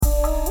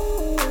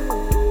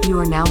You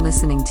are now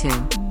listening to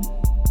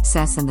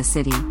Sess and the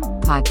City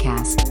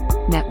Podcast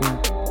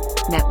Network.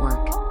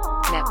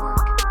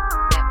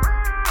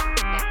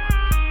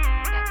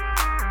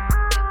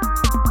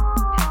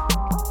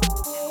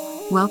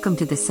 Welcome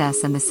to the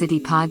Sess and the City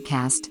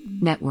Podcast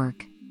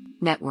Network.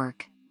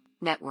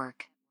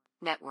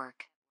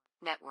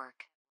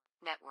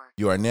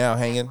 You are now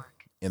hanging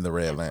in the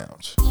Red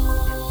Lounge.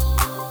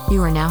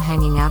 You are now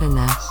hanging out in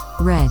the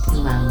Red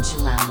Lounge.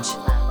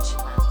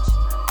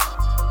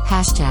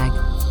 Hashtag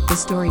the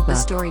Storybook.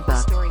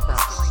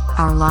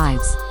 Our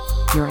lives,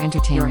 your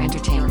entertainment.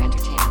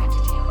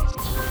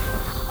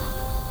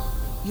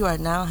 You are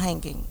now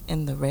hanging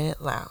in the Red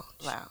Lounge.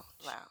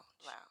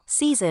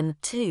 Season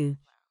 2.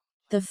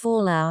 The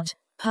Fallout,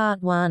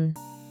 Part 1.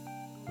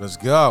 Let's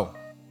go.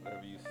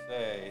 Whatever you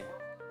say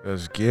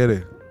Let's get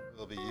it.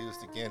 will be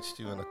used against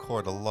you in a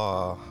court of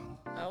law.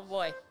 Oh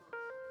boy.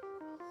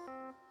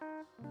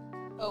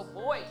 Oh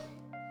boy.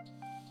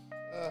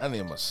 I need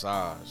a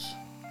massage.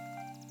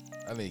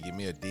 I need to give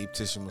me a deep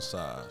tissue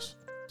massage.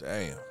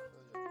 Damn.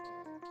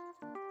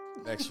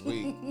 Next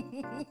week.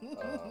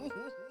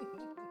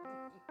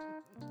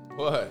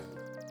 What?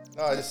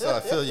 No, I just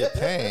feel your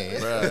pain.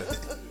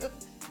 Bruh.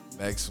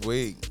 Next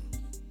week.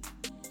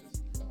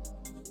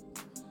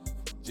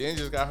 Jen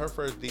just got her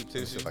first deep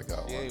tissue. I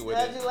got She one. ain't with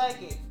How'd it. you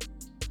like it?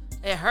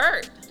 It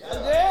hurt. Girl,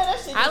 that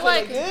shit I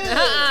like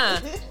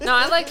good. No,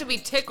 I like to be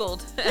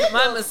tickled at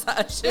my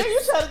massages. Girl, you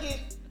trying to get...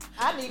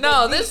 I need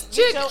No, to this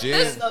get chick- your-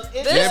 this-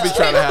 Jen be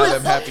trying to have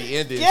them happy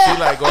endings. She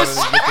like going to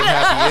get them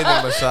happy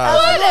ending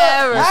massages.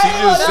 Whatever. She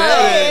just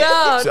said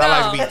it. No, I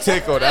like to be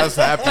tickled. That's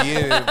happy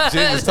ending.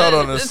 Jen just told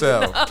on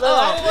herself. Look,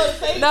 I didn't want to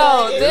say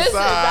No, that. this It's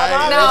all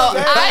right. No,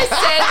 I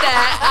said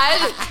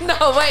that.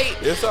 No, wait.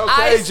 It's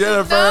okay, I-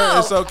 Jennifer. no.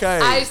 It's okay.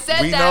 I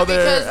said We that know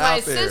they're because my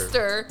out there.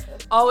 sister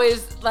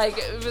always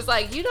it was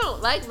like, you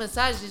don't like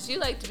massages, you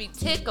like to be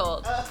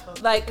tickled,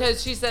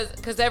 because she says,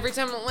 because every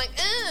time I'm like,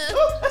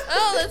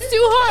 oh, that's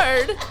too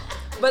hard.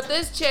 But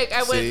this chick,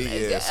 I went,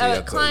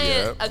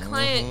 a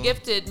client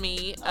gifted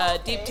me a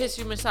deep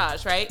tissue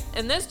massage, right?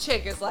 And this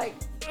chick is like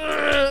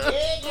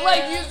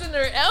using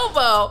her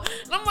elbow,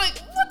 and I'm like,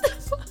 what the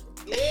fuck?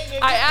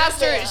 I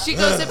asked her, she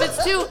goes,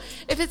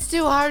 if it's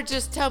too hard,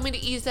 just tell me to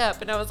ease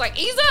up. And I was like,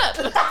 ease up.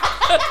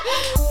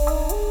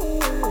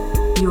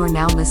 You are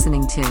now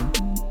listening to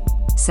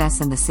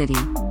Sess and the City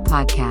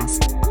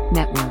Podcast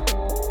Network.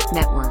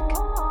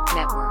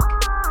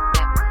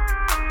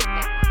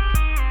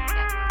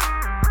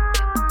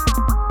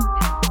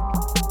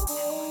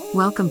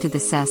 Welcome to the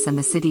Sess and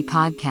the City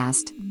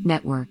Podcast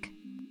Network.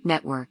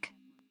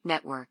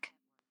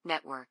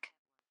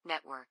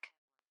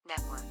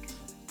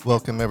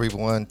 Welcome,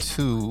 everyone,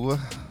 to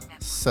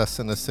Sess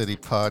and the City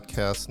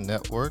Podcast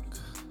Network.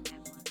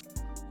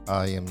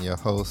 I am your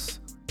host,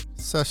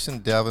 Session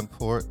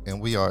Davenport, and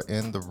we are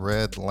in the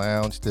Red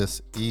Lounge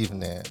this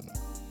evening.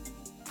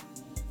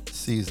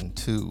 Season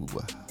 2.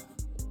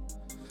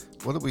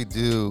 What do we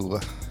do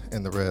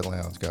in the Red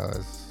Lounge,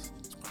 guys?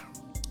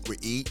 We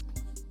eat,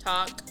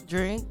 Talk,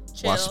 Drink,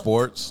 chill, watch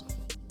sports,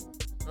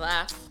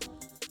 laugh.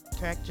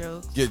 crack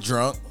jokes. get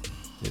drunk,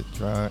 Get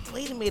drunk.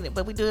 Wait a minute,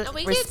 but we do it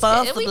We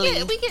responsibly.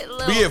 get a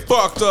little, get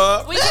fucked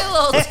up. we get a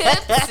little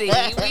tipsy.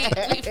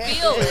 We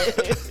feel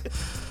it.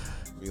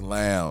 We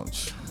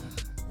lounge.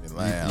 You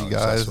guys-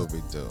 That's what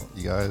we do.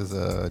 You guys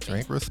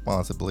drink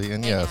responsibly,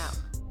 and Hang yes,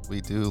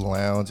 we do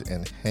lounge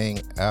and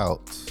hang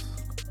out.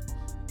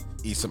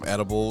 Eat some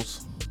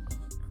edibles.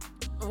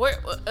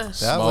 That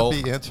Smoke.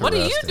 would be interesting. What are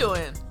you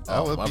doing? That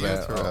Oh, would my be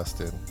bad.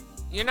 interesting.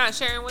 You're not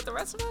sharing with the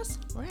rest of us?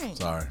 Right.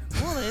 Sorry.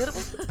 Want an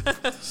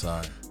edible?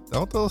 Sorry.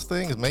 Don't those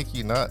things make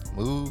you not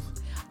move?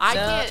 I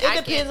can't.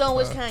 It depends on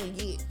which kind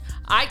you get.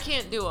 I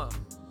can't do them.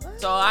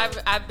 So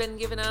I've been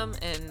giving them,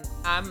 and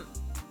I'm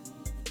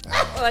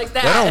like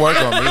that. They don't work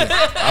on me.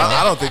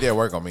 I don't think they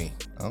work on me.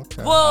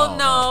 Okay. Well, I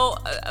no.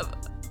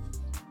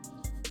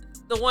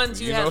 The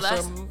ones you, You had know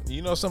last. something?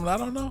 You know something I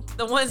don't know?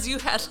 The ones you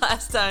had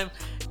last time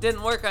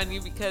didn't work on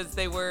you because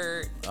they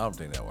were I don't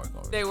think that work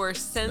on me.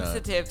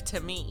 sensitive to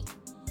me.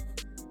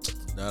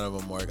 None of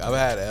them work. I've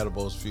had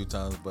edibles a few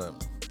times, but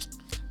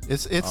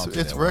it's don't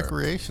think that work.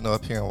 recreational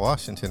up here in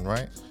Washington,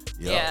 right?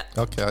 Yeah.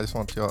 Okay, I just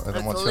want y'all. I don't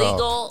It's want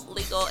y'all.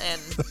 legal,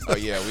 and Oh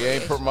yeah, we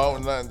ain't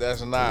promoting nothing.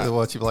 That's I not.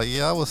 want you to be like,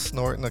 yeah, I was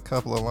snorting a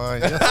couple of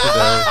lines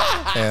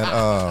yesterday,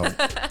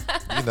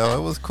 and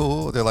it was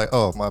cool. They're like,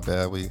 oh, my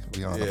bad, we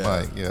on the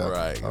Yeah, mic, yeah,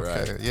 right,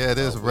 okay, right. yeah, it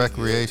is Oh,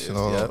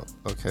 recreational. yep.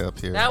 Okay, up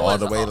here. That All was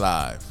the way all-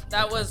 live.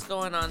 that was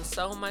going on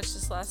so much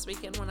this last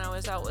weekend when I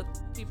was out with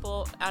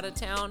people out of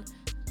town.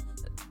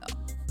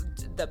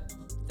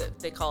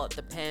 They call it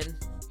the pen,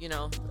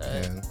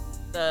 And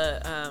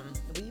the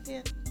Weed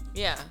pen?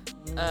 yeah,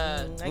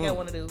 I got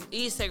one of those.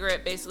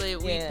 e-cigarette, basically a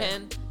weed Yeah.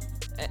 pen,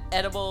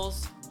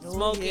 edibles, Oh,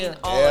 smoking, yeah.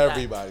 all of that.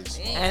 Everybody's.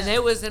 And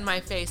it was in my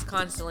face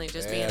constantly,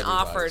 just being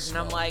offered, Everybody's and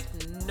I'm like,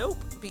 nope,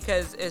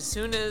 because as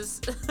soon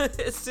as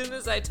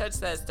I touch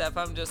that stuff,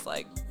 I'm just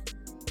like,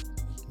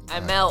 I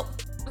melt.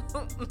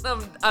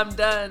 I'm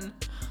done.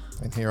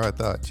 here I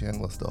thought Jen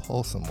was the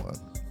wholesome one.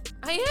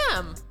 I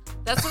am.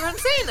 That's what I'm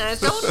saying. I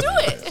don't do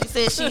it. She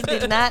said she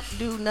did not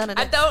do none of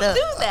I that don't stuff.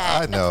 do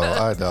that.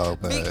 I know,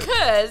 but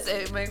Because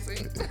it makes me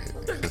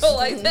go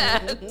like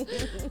that.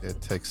 it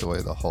takes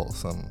away the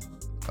wholesome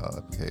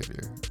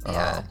behavior.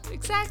 Yeah,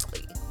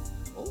 exactly.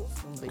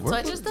 So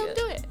I just don't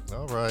do it.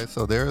 All right,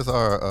 so there's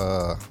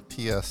our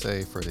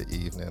PSA for the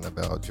evening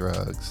about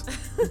drugs.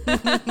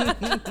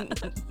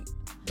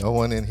 No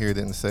one in here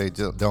didn't say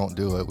don't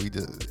do it.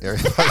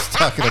 Everybody's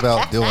talking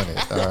about doing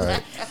it. All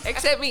right,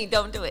 Except me.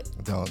 Don't do it.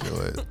 don't do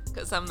it.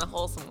 Because I'm the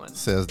wholesome one.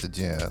 Says the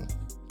Jen.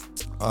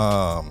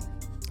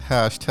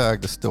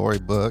 Hashtag the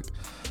storybook.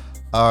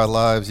 Our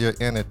lives, your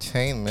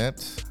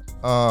entertainment.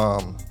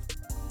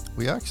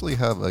 We actually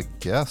have a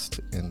guest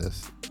in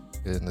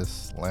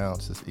this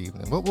lounge this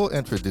evening. We'll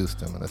introduce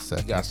them in a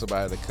second. You got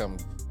somebody that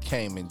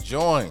came and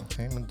joined.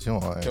 Came and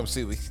joined.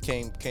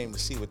 Came to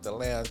see what the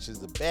lounge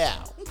is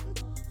about.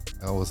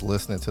 I was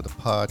listening to the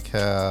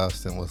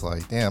podcast and was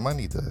like, damn, I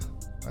need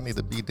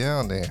to be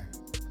down there.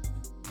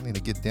 I need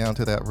to get down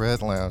to that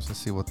Red Lounge and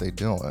see what they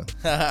doing.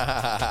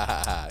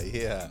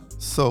 Yeah.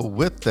 So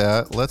with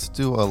that, let's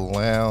do a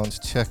lounge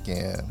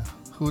check-in.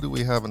 Who do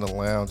we have in the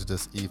lounge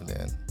this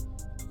evening?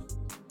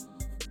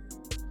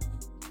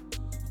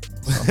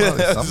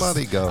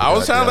 Somebody go. I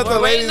was trying to let the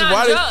We're ladies.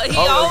 waiting on Joe. He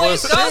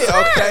always goes shit.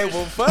 first. Okay,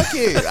 well, fuck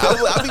it.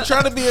 I be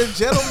trying to be a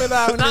gentleman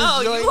out in No,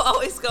 this joint. you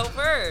always go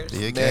first.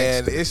 Yeah, Man,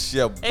 gangster. it's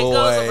your boy. It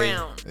goes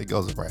around. It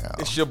goes around.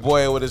 It's your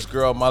boy with his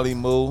girl Molly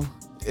Moo.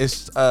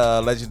 It's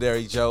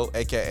Legendary Joe,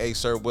 aka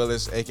Sir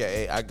Willis,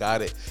 aka I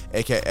Got It,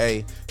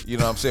 aka you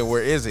know what I'm saying.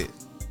 Where is it?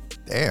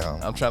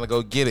 Damn. I'm trying to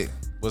go get it.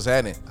 What's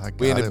happening? I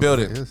We in got the it.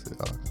 building. Where is it?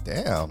 Oh,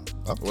 damn.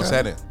 Okay. What's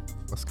happening?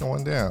 What's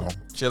going down?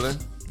 Chilling.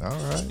 All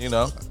right. You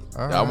know,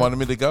 All y'all right. wanted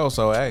me to go,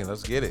 so hey,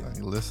 let's get it.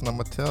 You listen, I'm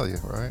gonna tell you,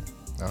 right?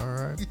 All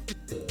right.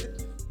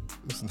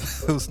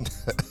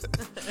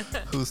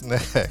 Who's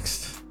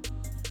next?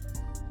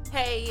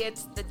 Hey,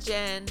 it's the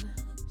Jen.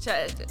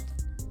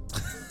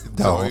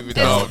 Don't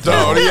Don't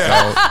do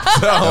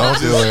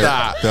it.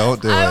 Stop.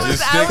 Don't do I it.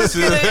 was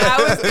stick to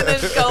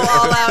gonna go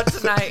all out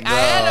tonight. I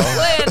had a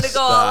plan to go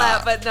all Stop.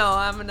 out, but no,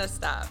 I'm gonna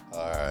stop.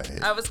 All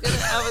right. I was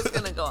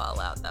gonna go all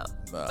out though.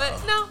 No.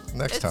 But no.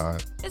 Next time.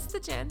 It's the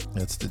Jen.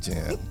 It's the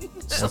Jen.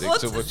 Stick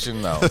to what you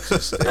know.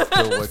 Just stick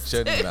to what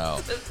you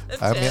know.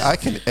 I mean, I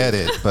can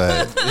edit,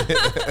 but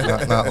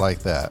not like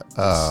that.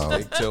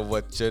 Stick to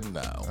what you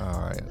know.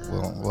 All right.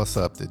 Well, what's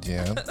up, the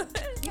Jen?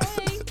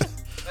 Hey.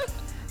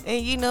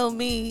 And you know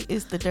me,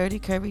 it's the Dirty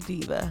Curvy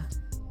Diva.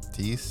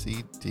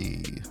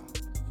 DCD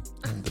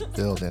in the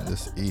building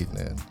this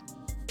evening.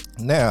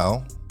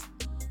 Now,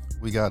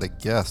 we got a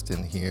guest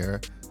in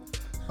here.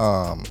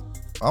 I'm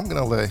going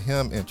to let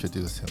him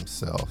introduce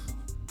himself.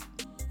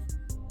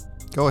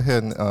 Go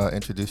ahead and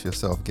introduce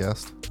yourself,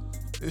 guest.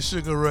 It's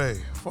Sugar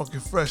Ray, funky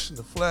fresh in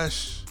the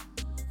flesh.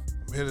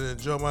 I'm here to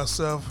enjoy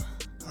myself.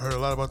 I heard a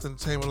lot about the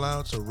Entertainment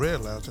Lounge, or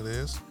Red Lounge it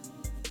is.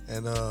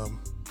 And I'm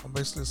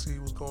basically see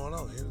what's going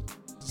on here,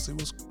 to see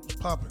what's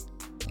popping.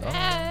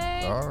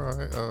 Hey. All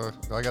right.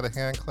 I got a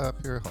hand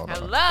clap here. Hold on.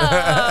 Hello.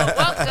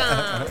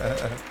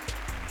 Welcome.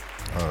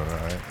 All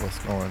right. What's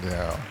going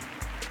down?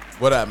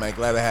 What up, man?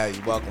 Glad to have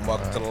you. Welcome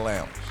to the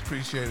lounge.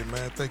 Appreciate it,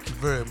 man. Thank you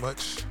very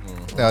much.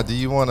 Now, do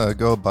you want to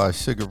go by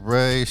Sugar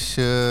Ray,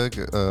 Shug?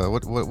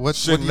 What?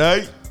 Suge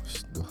Knight?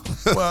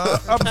 Well,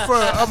 I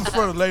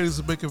prefer the ladies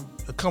to make it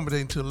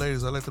accommodating to the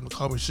ladies. I let them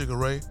call me Sugar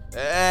Ray.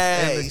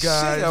 Hey, And the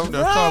guys,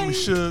 call me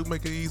Suge,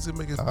 make it easy,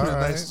 make it All feel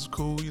right. nice, it's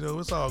cool. You know,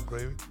 it's all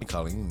gravy. I ain't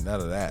calling you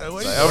none of that. Hey,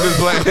 what Like, you I'm just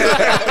playing.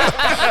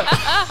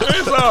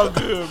 It's all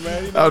good,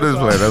 man. You know, I'm just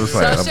playing. I'm just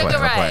playing. So I'm Sugar playing.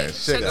 I'm Ray. playing.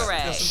 Sugar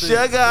Ray.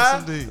 Yes,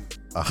 indeed.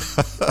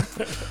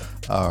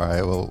 All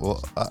right.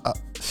 Well,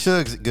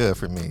 Shug's good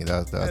for me.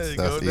 That's There you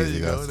go. easy. There you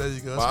go. That's- There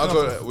you go. My It's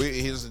uncle, comfortable.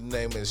 his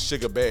name is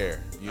Sugar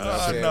Bear. You know what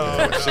I'm saying? no.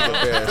 Yeah, Sugar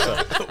Bear.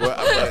 So,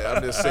 well,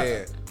 I'm just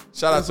saying.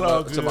 Shout out It's to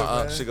all my good,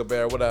 aunt man. Sugar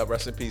Bear. What up?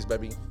 Rest in peace,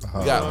 baby. We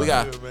All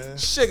got good, man.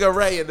 Sugar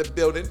Ray in the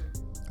building.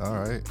 All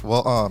right.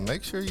 Well,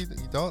 make sure you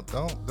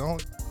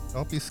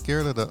don't be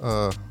scared of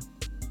the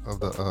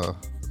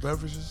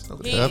Beverages?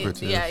 Okay.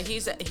 Beverages. Yeah,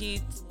 he's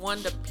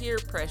one to peer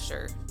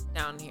pressure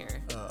down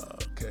here.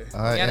 Okay.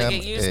 I You gotta am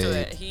get used to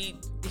it.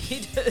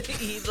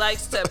 He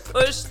likes to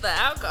push the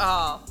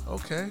alcohol.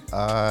 Okay.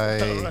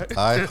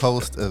 I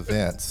host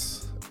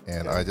events,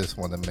 and I just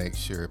want to make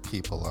sure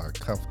people are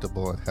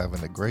comfortable and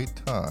having a great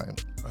time.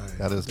 Right.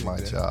 That is my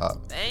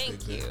job.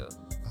 Thank you.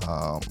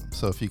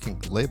 So if you can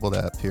label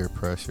that peer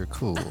pressure,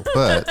 cool.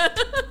 But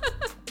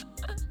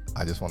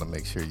I just want to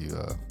make sure you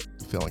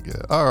feeling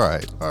good. All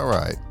right.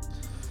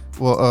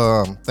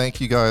 Well,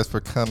 thank you guys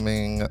for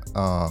coming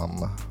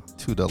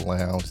to the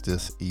lounge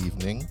this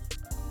evening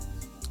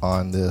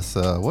on this.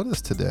 What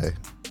is today?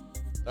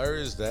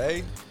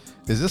 Thursday.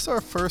 Is this our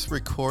first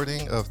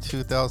recording of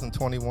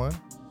 2021?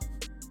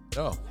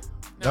 No.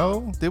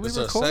 No? Did we It's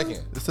our record?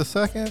 second. It's the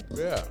second?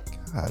 Yeah.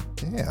 God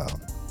damn.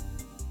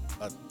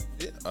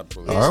 I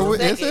believe. Are we?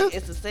 Is Second, it?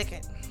 It's the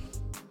second.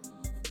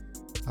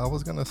 I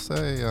was gonna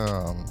say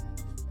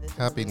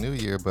Happy New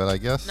Year, but I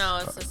guess No,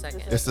 it's the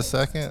second. it's the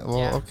second. Well,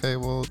 Yeah. okay.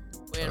 Well,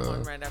 We had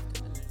one right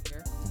after the New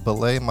Year.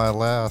 belay my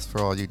last for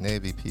all you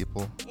Navy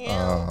people.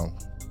 Yeah.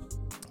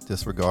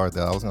 Disregard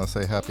that. I was gonna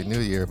say Happy New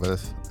Year, but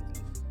if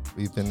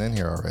we've been in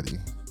here already.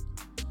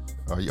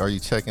 Are you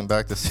checking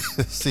back to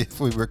see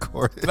if we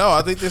recorded? No,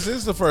 I think this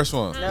is the first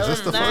one. No, Is this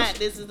it's the not. first?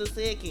 This is the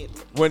second.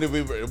 When did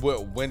we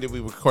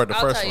record the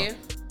I'll first tell one? you.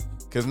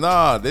 Cause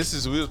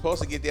we were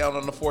supposed to get down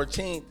on the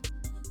 14th,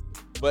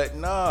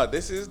 but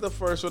this is the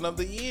first one of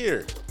the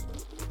year.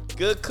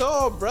 Good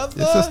call,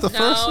 brother. Is this the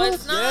first No, one?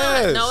 it's not.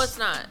 Yes. No, it's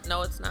not.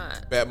 No, it's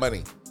not. Bad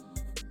money.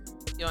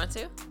 You want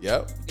to?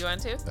 Yep. You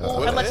want to?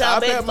 How much I y'all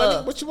bet betting money.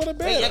 for? What you want to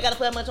bet? Wait, y'all gotta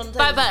put how much on the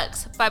table?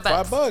 $5.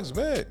 $5. $5,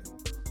 bet.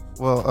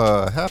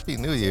 Well, Happy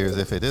New Year's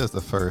if it is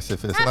the first.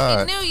 If it's Happy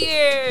not, New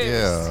Year's.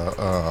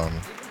 yeah.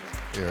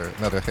 Here,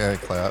 another hand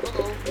clap.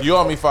 You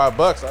owe me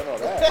 $5. I know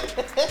that.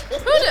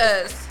 Who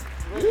does?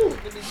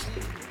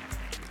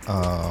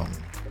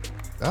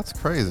 That's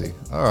crazy.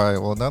 All right.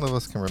 Well, none of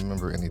us can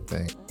remember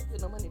anything.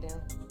 Put no money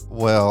down.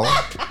 Well,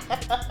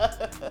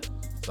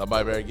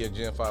 Somebody better give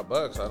Jen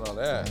 $5. I know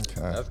that.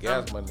 Okay. That's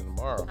gas money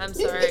tomorrow. I'm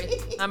sorry.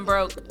 I'm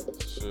broke.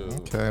 Shoot.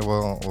 okay.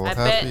 Well, I bet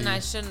happy, and I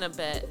shouldn't have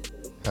bet.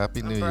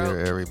 happy New broke. Year,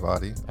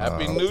 everybody.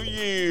 Happy New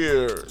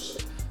Year's.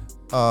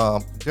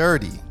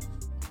 Dirty.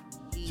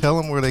 Tell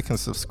them where they can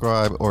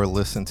subscribe or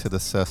listen to the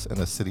Sess in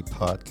the City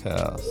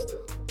podcast.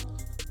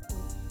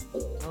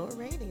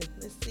 Alrighty,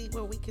 let's see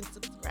where we can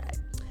subscribe.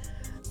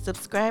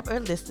 Subscribe or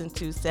listen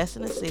to Sess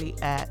in the City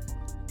at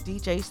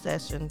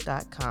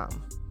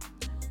djsession.com.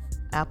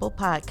 Apple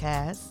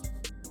Podcasts,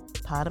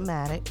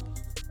 Podomatic,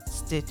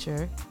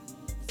 Stitcher,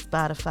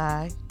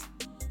 Spotify,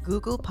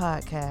 Google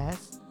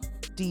Podcasts,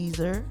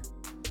 Deezer,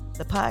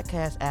 the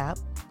podcast app,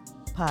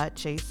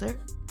 Podchaser,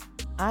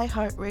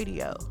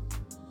 iHeartRadio,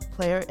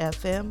 Player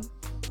FM,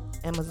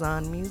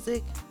 Amazon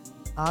Music,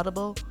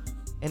 Audible,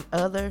 and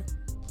other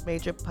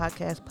major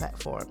podcast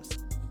platforms.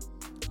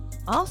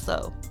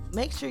 Also,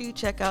 make sure you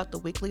check out the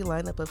weekly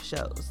lineup of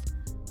shows.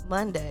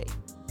 Monday,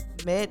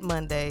 Med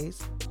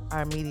Mondays,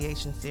 our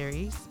mediation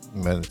series.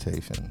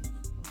 Meditation.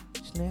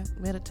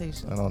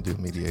 Meditation. I don't do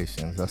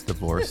mediations. That's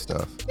divorce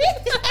stuff.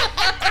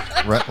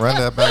 Run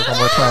that back one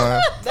more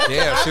time.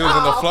 Damn, she was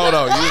in the flow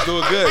though. You was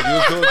doing good.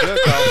 Though.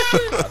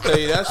 I'll tell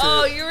you that shit.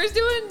 Oh, you were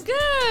doing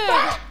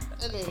good.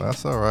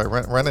 That's all right.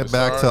 Run it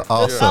back Sorry. to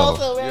also.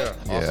 Also, right?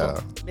 Yeah.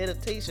 Yeah.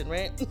 Meditation,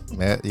 right?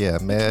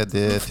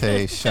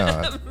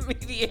 Meditation.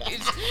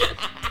 Mediation.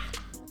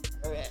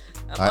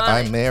 Alright.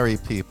 I marry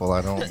people.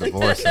 I don't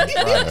divorce them.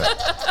 Right.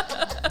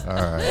 All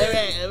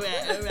right.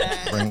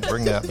 Alright.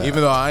 Bring that back.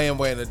 Even though I am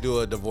waiting to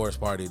do a divorce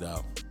party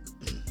though.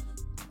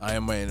 I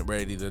am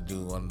ready to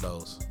do one of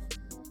those.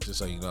 Just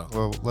so you know.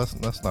 Well, let's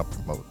not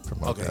promote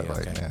Okay, that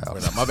right now.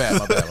 Wait, no, my bad.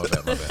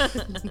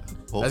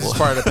 Well, That's just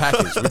part of the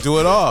package. We do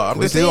it all.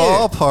 we do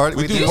all parties.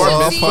 We do all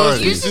birthday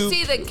parties. You should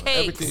see the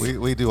cakes.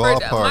 We do all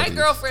My parties.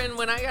 girlfriend,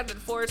 when I got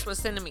divorced, was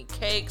sending me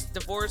cakes,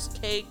 divorce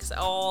cakes,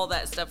 all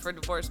that stuff for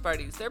divorce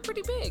parties. They're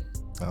pretty big.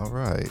 All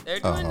right.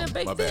 They're doing the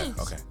big My bad. things.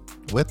 Okay.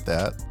 With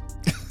that,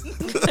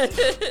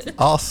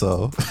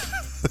 also,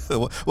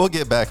 we'll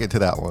get back into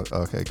that one.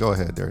 Okay, go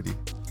ahead, Dirty.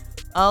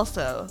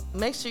 Also,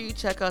 make sure you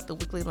check out the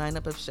weekly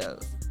lineup of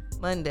shows.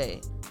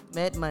 Monday,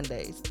 Med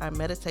Mondays, our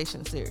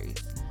meditation series.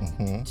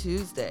 Mm-hmm.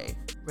 Tuesday,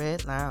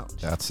 Red Lounge.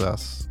 That's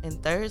us.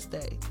 And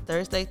Thursday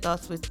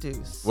Thoughts with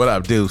Deuce. What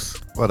up, Deuce?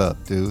 What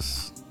up,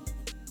 Deuce?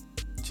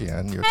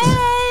 Jen, you're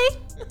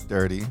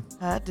Dirty.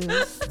 Hi,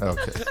 Deuce.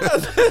 Okay.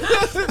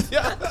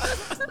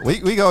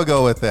 we gonna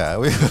go with that.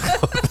 We gonna go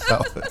with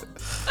that one.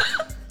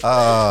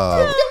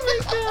 Oh my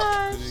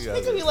gosh.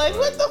 They gonna be like,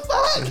 what the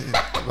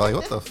fuck? Like,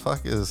 what the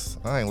fuck is?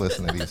 I ain't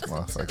listening to these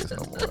motherfuckers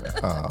no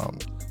more.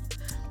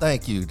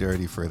 Thank you,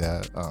 Dirty, for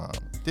that.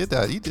 You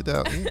did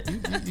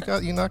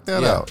that. You knocked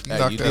that out. You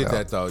knocked did out.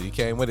 that though. You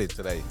came with it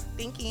today.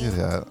 Thank You you. did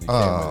that. You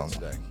came with it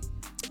today.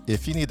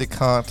 If you need to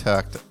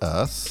contact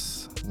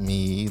us,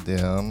 me,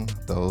 them,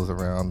 those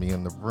around me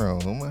in the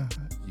room,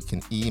 you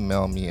can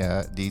email me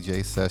at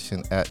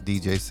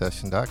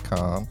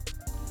djsession@djsession.com.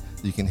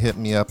 You can hit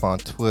me up on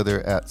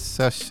Twitter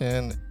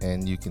 @session,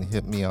 and you can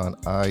hit me on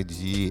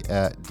IG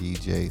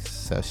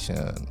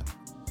 @djsession.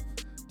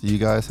 Do you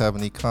guys have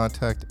any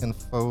contact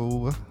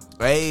info?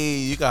 Hey,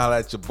 you can holler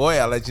at your boy,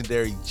 at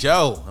Legendary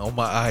Joe, on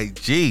my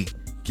IG.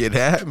 Get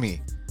at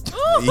me.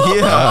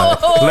 Yeah,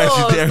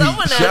 Legendary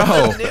someone has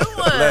Joe. a new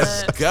one.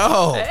 Let's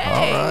go. Hey.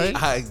 All right.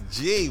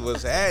 IG,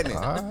 what's happening?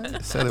 All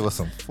right. Said it with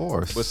some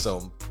force. With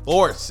some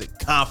force and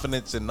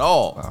confidence and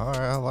all. All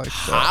right, I like that.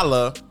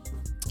 Holla.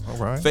 All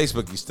right.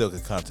 Facebook, you still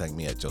can contact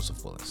me at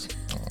Joseph Willis.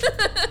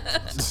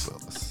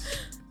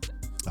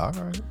 All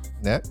right.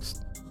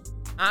 Next.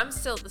 I'm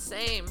still the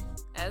same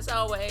as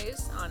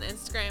always on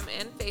Instagram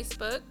and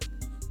Facebook.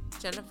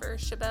 Jennifer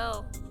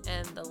Chabelle,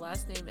 and the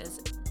last name is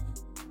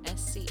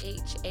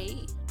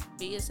SCHA.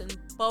 B as in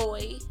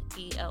boy,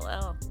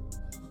 ELL.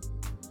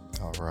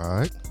 All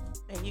right.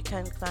 And you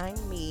can find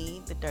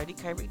me, the Dirty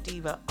Curvy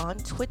Diva, on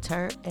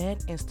Twitter and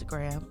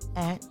Instagram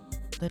at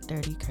the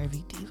Dirty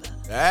Curvy Diva.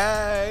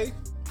 Hey.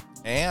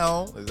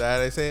 Ow. Is that how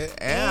they say it?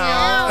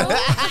 Ow.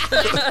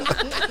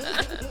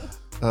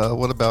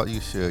 What about you,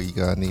 Suge? You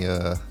got any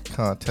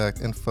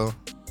contact info?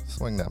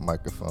 Swing that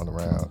microphone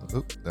around.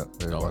 Oop,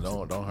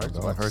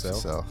 Don't hurt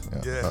yourself.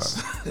 Yeah.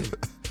 Yes.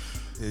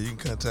 Yeah, you can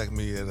contact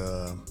me at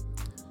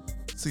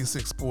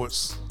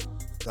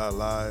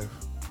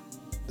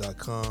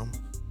c6sports.live.com.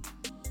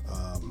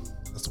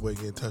 That's the way you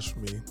get in touch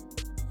with me.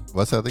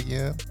 What's that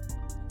again?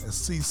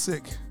 It's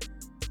C6.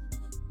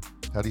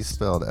 How do you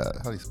spell that?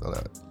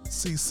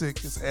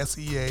 C6 is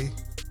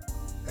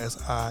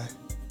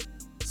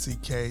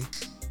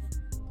SEASICK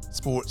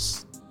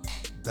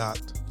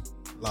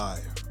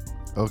sports.live.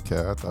 Okay,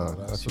 I thought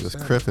you was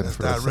what's cripping That's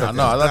for a direct. second. I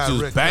know. I thought you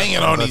was Direct. banging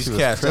I on thought these you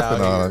was cats out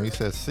tripping on here. him. You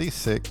said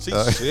C6. See,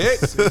 shit.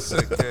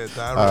 C6, yeah, direct.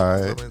 All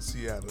right. I'm in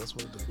Seattle. That's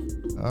what it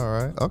is. All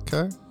right.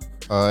 Okay.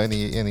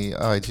 Any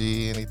IG,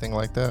 anything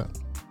like that?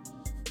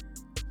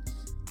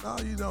 No,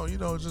 you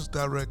don't. Just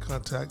direct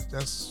contact.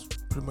 That's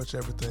pretty much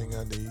everything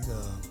I need.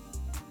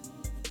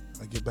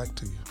 I'll get back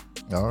to you.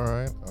 All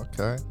right.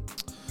 Okay.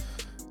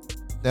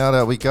 Now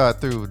that we got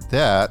through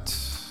that,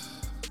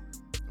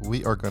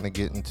 we are going to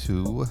get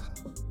into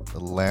the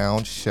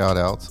lounge shout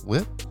outs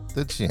with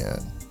the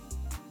Jen.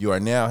 You are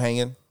now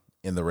hanging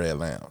in the Red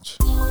Lounge.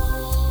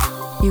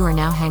 You are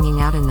now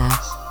hanging out in the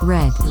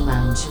Red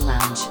Lounge.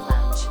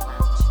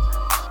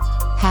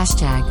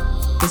 Hashtag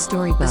the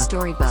Storybook.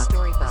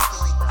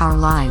 Our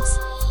lives,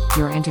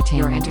 your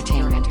entertainment.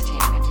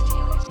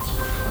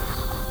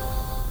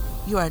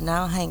 You are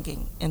now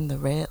hanging in the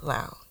Red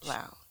Lounge.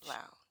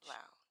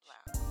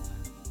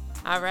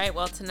 All right,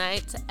 well,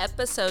 tonight's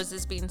episode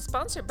is being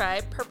sponsored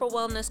by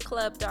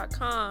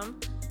PurpleWellnessClub.com.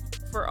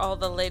 For all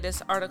the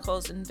latest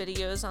articles and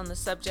videos on the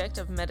subject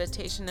of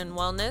meditation and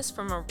wellness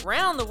from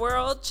around the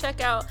world,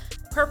 check out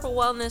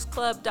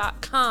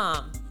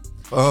PurpleWellnessClub.com.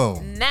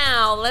 Boom.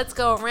 Now, let's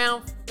go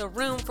around the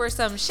room for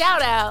some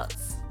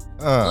shout-outs.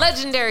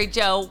 Legendary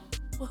Joe,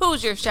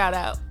 who's your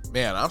shout-out?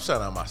 Man, I'm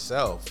shouting out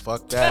myself.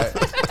 Fuck that.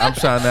 I'm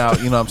shouting out,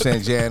 you know what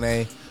I'm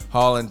saying,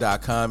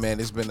 JNAHolland.com,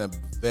 man. It's been a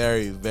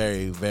very,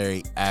 very,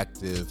 very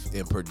active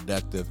and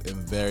productive and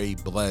very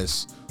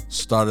blessed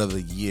start of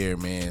the year,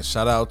 man.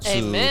 Shout out to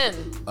Amen.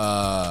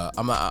 I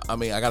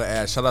gotta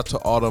add, shout out to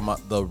all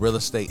the real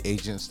estate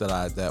agents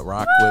that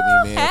rock with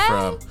me, man.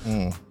 From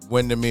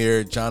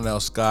Windermere, John L.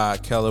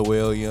 Scott, Keller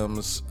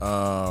Williams,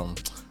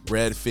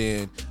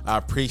 Redfin. I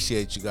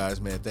appreciate you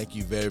guys, man. Thank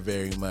you very,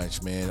 very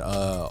much, man.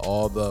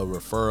 All the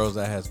referrals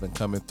that has been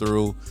coming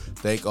through.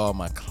 Thank all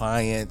my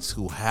clients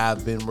who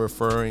have been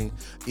referring.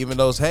 Even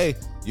those, hey,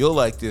 you'll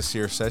like this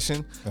here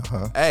session.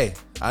 Hey,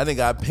 I done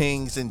got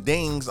pings and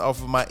dings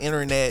off of my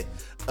internet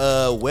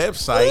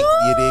website.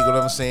 You dig what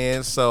I'm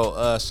saying?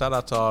 So shout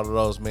out to all of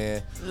those,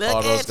 man.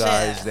 All those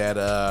guys that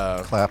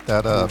Clap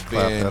that up.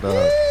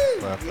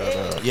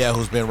 yeah,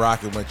 who's been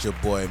rocking with your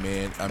boy,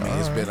 man. I mean,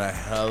 it's been a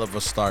hell of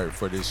a start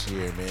for this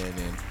year, man.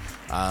 And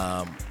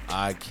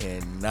I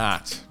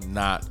cannot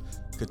not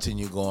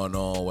continue going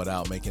on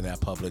without making that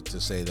public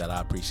to say that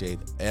I appreciate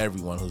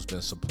everyone who's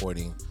been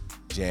supporting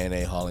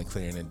JNA Hauling,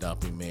 Clearing, and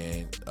Dumping,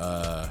 man.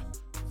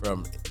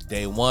 From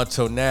day one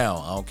till now,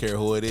 I don't care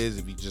who it is.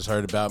 If you just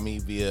heard about me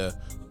via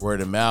word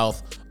of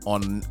mouth,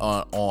 on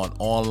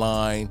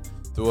online,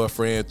 through a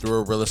friend, through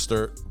a real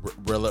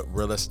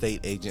estate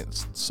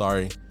agent,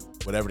 sorry,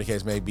 whatever the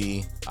case may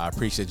be, I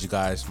appreciate you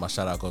guys. My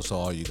shout out goes to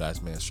all you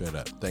guys, man. Straight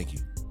up, thank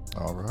you.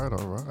 All right.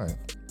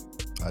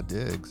 I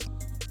digs.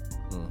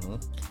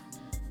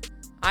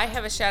 I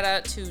have a shout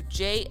out to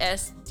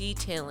JS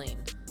Detailing.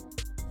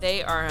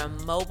 They are a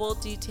mobile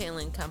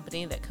detailing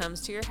company that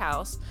comes to your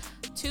house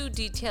to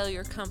detail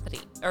your company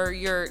or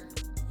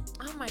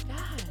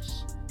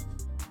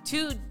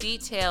to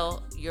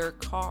detail your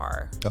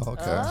car.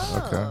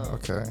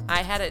 Okay.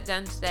 I had it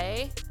done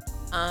today.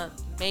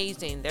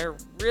 Amazing. They're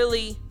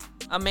really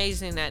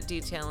amazing at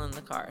detailing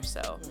the car.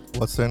 So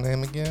What's their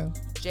name again?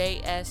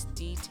 JS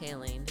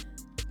Detailing.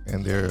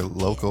 And they're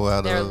local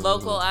out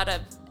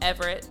of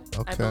Everett,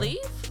 Okay. I believe.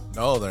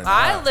 No, they're not.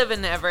 I live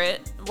in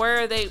Everett. Where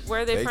are they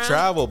from? They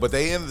travel, but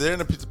they're in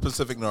the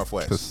Pacific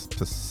Northwest.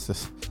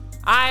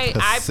 I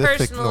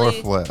Pacific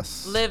personally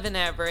Northwest. live in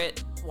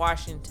Everett,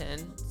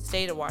 Washington,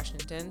 state of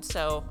Washington.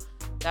 So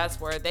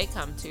that's where they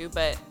come to.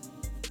 But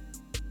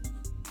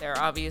they're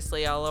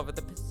obviously all over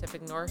the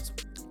Pacific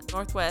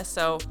Northwest.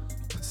 So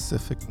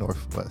Pacific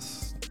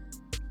Northwest.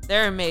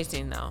 they're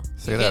amazing, though.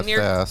 Say that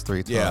fast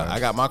 3 times. Yeah, I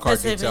got my car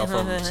Pacific detailed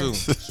from them too.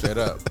 Straight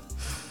up.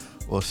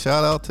 Well,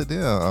 shout out to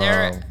them.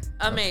 They're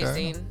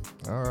amazing.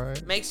 Okay. All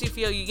right. Makes you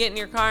feel, you get in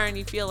your car and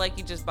you feel like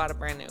you just bought a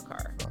brand new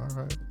car. All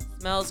right.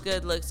 Smells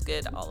good, looks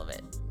good, all of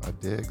it. I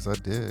digs.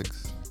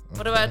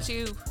 What about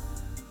you?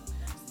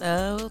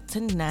 So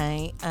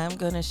tonight, I'm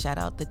going to shout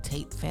out the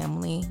Tate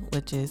family,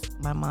 which is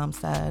my mom's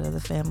side of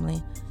the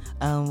family.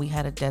 We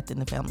had a death in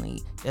the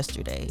family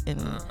yesterday.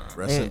 And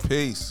Rest in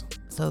peace.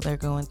 so they're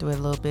going through it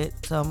a little bit.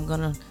 So I'm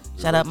going to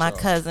shout out my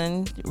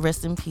cousin.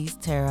 Rest in peace,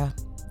 Tara.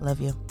 Love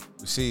you.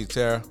 We see you,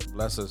 Tara.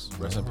 Bless us.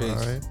 Rest in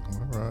peace.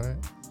 All right.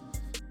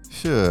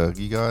 Suge,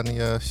 you got any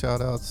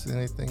shout outs?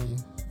 Anything?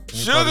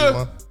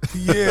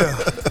 Yeah.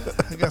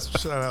 I got some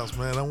shout outs,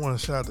 man. I want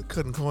to shout out to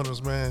Cutting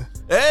Corners, man.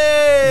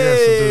 Hey!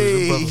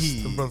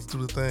 Hey. Them brothers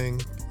do the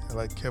thing. I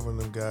like Kevin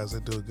and them guys. They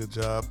do a good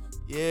job.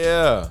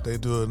 Yeah. They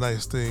do a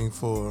nice thing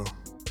for,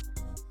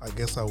 I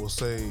guess I will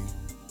say,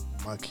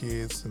 my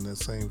kids. And at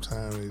the same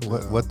time, they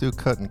What do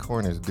cutting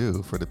corners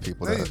do for the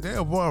people that? They're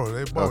a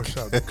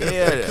barbershop. Okay.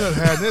 Yeah. Good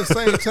hat.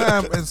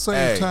 At the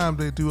same time,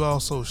 they do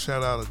also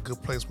shout out a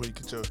good place where you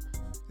get your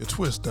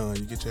twist done.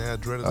 You get your hair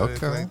dreaded and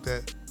everything like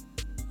that.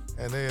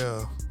 And they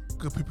are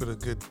good people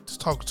to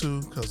talk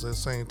to because at the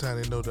same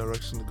time they know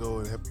direction to go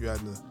and help you out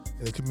in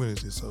the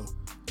community. So.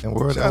 And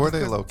where are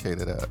they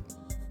located at?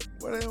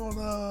 Where they on?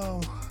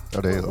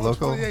 Are they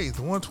local? 128.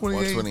 The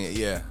 128. 128,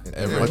 yeah.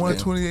 Every-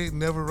 128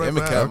 never right I've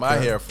been cutting my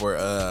Okay. hair for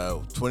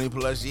 20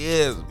 plus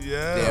years.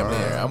 Yeah. Damn near.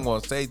 Alright. I'm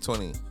gonna say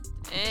 20.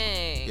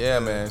 Hey. Yeah,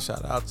 man.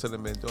 Shout out to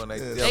them and doing that.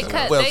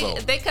 Yeah.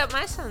 They cut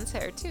my son's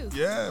hair too.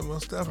 Yeah,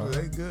 most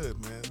definitely. They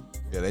good, man.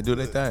 Yeah, they do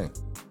their thing.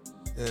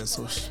 Yeah,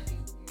 so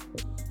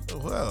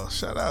well,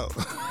 shout out.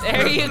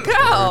 There you go. Everybody-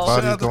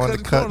 Shout out going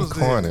to Cutting then.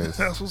 Corners.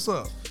 That's what's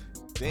up.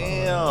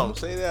 Damn,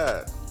 say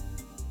that.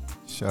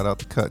 Shout out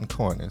to Cutting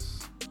Corners.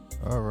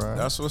 All right.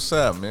 That's what's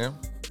up, man.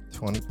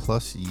 20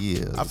 plus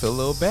years. I feel a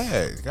little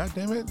bad. God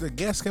damn it. The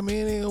guests come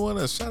in and want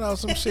to shout out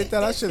some shit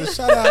that I should have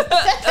shout out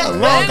a long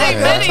Many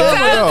time times ago.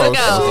 ago. Those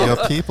are Shit.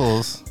 your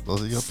peoples.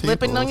 Those are your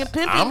Slipping peoples. on your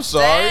pimpin'. I'm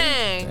sorry.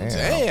 Dang.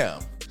 Damn. Damn.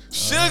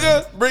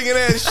 Sugar bringing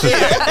that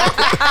shit.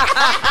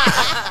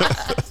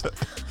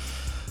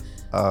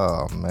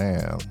 Oh,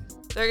 man.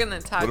 They're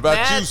gonna talk What about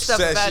mad you, stuff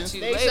Session? about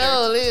you They later.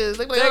 sure is.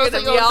 They're They're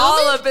gonna be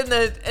all up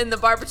in the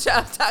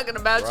barbershop talking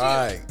about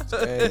Right.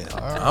 Damn.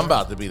 I'm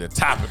about to be the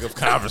topic of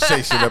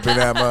conversation up in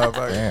that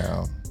motherfucker.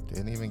 Damn.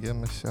 Didn't even give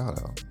him a shout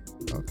out.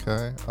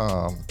 Okay.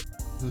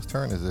 Whose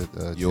turn is it?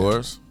 Jim?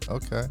 Yours?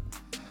 Okay.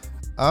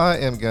 I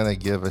am going to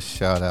give a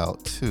shout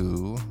out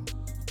to,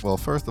 well,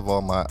 first of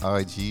all, my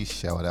IG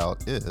shout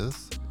out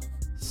is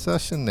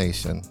Session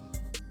Nation.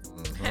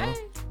 you. Hey.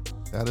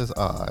 That is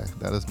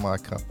that is my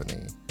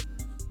company.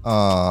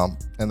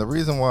 And the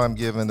reason why I'm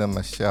giving them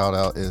a shout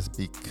out is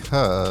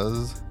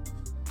because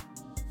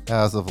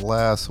as of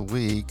last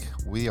week,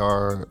 we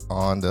are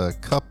on the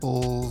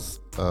couples,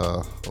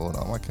 hold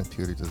on, my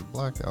computer just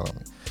blacked out on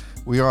me.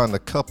 We are on the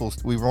couples,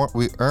 we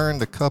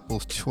earned the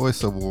Couples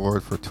Choice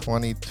Award for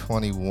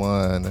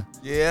 2021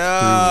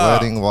 Yeah.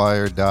 through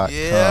weddingwire.com.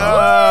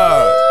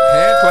 Yeah.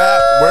 Hand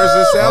clap. Where's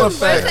the sound Where's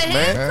the effects,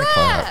 hand man?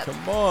 clap?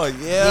 Come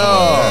on. Yeah.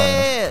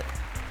 Yeah.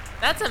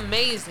 That's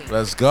amazing.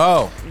 Let's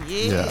go.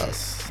 Yeah.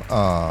 Yes.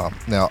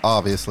 Now,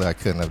 obviously, I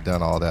couldn't have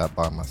done all that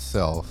by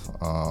myself.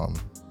 A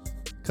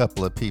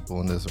couple of people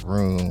in this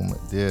room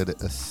did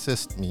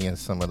assist me in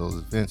some of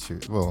those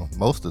ventures. Well,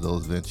 most of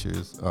those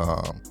ventures.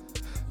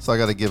 So I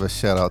got to give a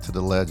shout out to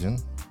the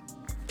legend.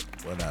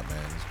 What up, man?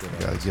 It's been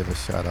Got to give a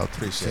shout out to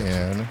Appreciate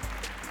Jen.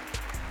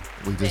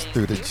 We just Thank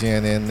threw the you.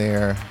 Jen in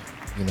there,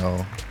 you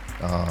know,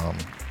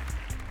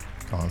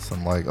 on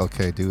some like,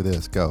 okay, do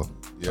this, go.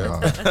 Yeah.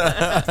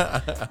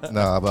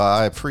 No, but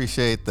I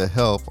appreciate the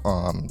help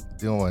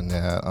doing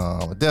that.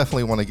 I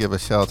definitely want to give a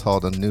shout out to all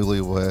the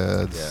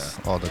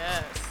newlyweds, all the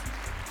Yes.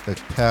 the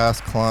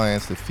past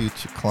clients, the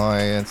future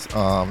clients.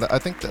 I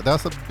think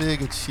that's a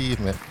big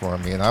achievement for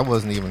me, and I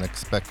wasn't even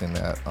expecting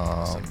that.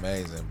 It's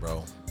amazing,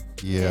 bro.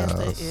 Yeah, Yes,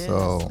 it is.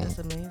 so That's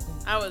amazing.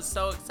 I was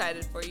so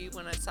excited for you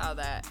when I saw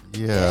that.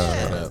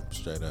 yeah,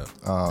 Straight up.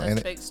 That's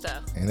and big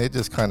stuff. it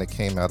just kind of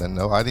came out of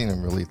no. I didn't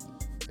even really.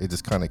 It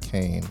just kind of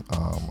came.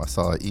 I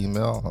saw an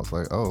email. I was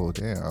like, oh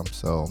damn.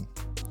 So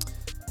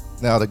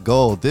now the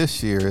goal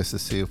this year is to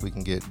see if we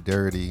can get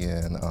Dirty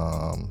and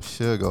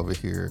Suge over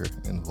here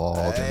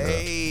involved in the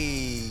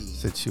Hey.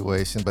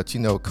 situation. But you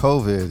know,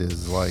 COVID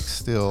is like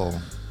still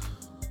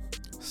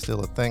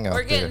a thing out We're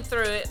there. getting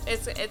through it.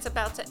 It's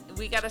about to.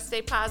 We gotta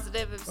stay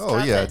positive. It's Oh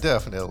about yeah, to-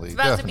 definitely, It's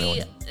about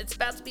definitely, to be. It's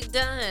about to be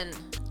done.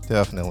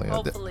 definitely.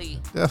 Hopefully.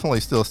 Definitely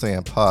still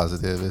staying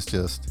positive. It's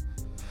just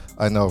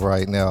I know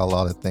right now a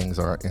lot of things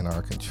aren't in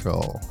our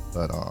control.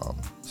 But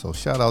so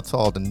shout out to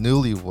all the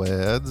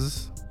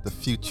newlyweds, the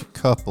future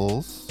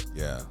couples.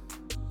 Yeah.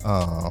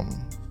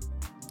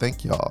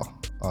 Thank y'all.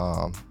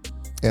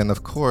 And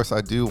of course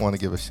I do want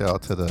to give a shout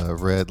out to the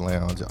Red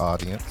Lounge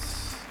audience.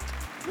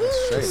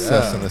 Straight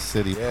Success in up. the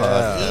City Yeah.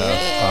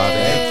 podcast Thank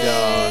audience.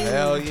 y'all.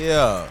 Hell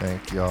yeah.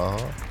 Thank y'all.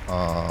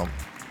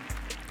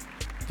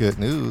 Good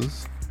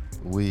news.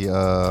 We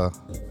have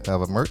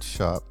a merch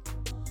shop.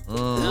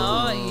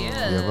 Oh We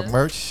yeah. have a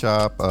merch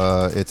shop.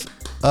 It's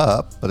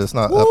up, but it's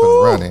not up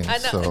and running. I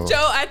know, So,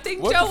 Joe. I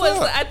think What Joe the was.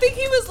 fuck? I think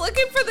he was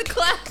looking for the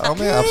clap. oh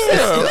man, I'm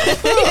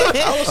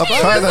He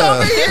trying was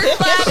over to. here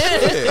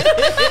clapping.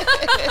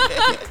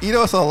 You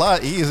know, it's a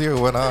lot easier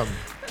when I'm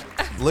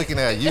looking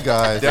at you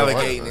guys.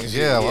 Delegating and shit,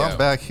 Yeah, well, yeah. I'm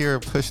back here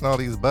pushing all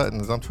these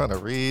buttons. I'm trying to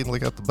read,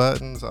 look at the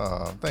buttons.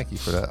 Thank you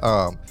for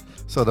that.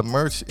 So the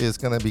merch is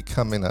going to be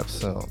coming up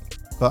soon.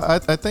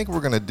 But I think we're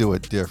going to do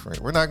it different.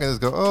 We're not going to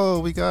just go, oh,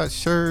 we got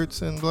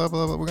shirts and blah,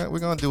 blah, blah. We're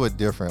going to do it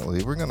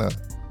differently. We're going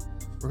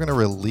to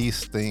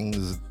release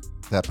things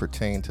that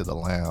pertain to the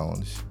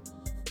lounge,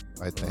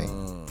 I think.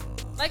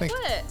 Like Think-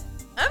 what?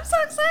 I'm so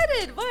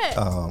excited. What?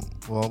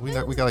 Well,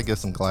 we gotta get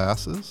some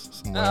glasses,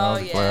 some Oh,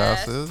 lounge yes.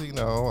 glasses. You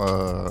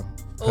know.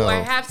 Oh,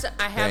 I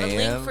have a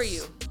link for Bands.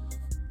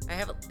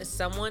 you.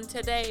 Someone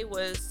today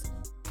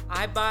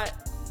I bought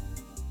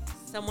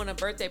someone a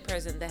birthday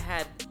present that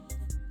had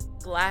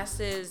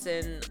glasses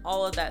and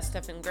all of that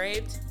stuff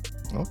engraved.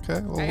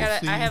 Okay. Well, I we'll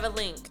see. have a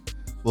link.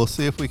 We'll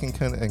see if we can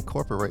kind of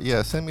incorporate.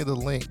 Yeah, send me the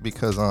link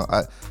because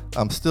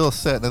I'm still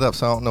setting it up,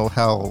 so I don't know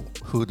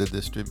who to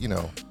distribute. You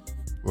know,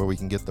 where we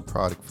can get the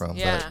product from.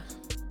 Yeah.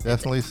 But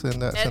definitely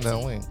send that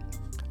Etsy. link.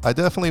 I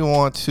definitely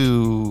want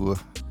to.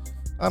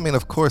 I mean,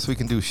 of course, we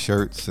can do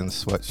shirts and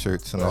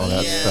sweatshirts and all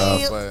that Yeah.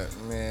 stuff.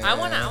 But man, I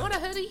want a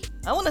hoodie.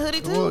 I want a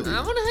hoodie too. Well,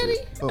 I want a hoodie.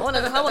 I want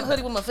a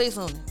hoodie with my face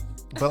on it.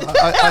 But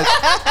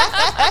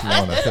I you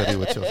want a hoodie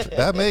with your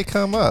that may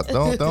come up.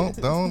 Don't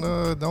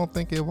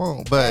think it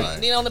won't. But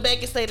And then on the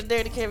back it say the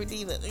Dirty Carrie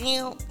Diva.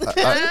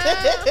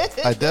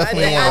 I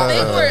definitely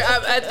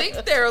I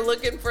think they're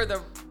looking for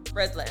the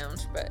Red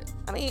Lounge, but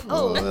I mean,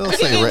 Well, it'll we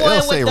say can Red- get one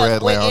it'll say with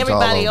Red with Lounge all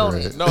everybody over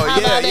on it. it. No, How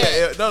about yeah,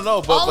 that?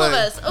 no, but All of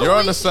us. Oh, you're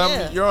on we- to something.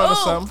 yeah. You're on to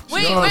something.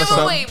 wait, You're on to wait,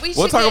 something. wait.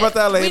 We'll talk about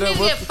that We later. need to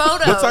We'll get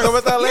photos. We'll talk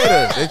about that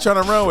later. They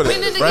trying to run with we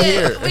it need to right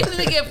get here. we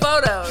need to get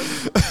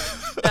photos.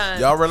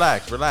 Done. Y'all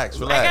relax. I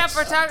got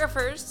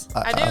photographers.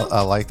 I do.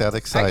 I like that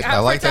excitement. got I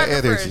like that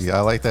photographers. energy.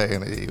 I like that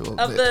energy.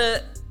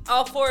 Of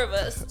all four of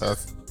us.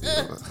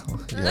 Yeah,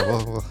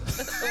 well,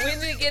 We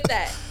need to get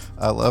that.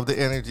 I love the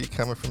energy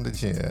coming from the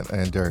Jen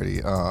and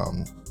Dirty.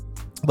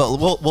 But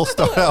we'll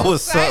start out with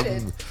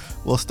excited. something.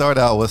 We'll start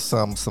out with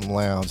some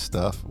lounge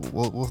stuff.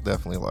 We'll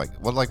definitely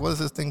what is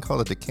this thing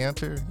called, a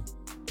decanter?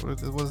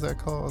 What is that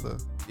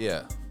called?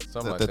 Yeah,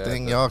 something like The that.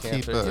 thing The y'all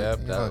canter, keep, Yep,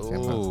 y'all that, keep,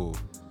 ooh,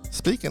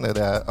 Speaking of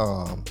that,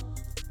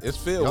 it's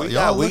filled.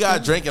 Y'all We got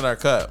looking- drink in our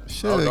cup.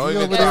 shit, Oh, you don't over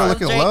even there try.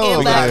 looking Drinking low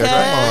over back there. Come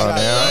up. on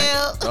now.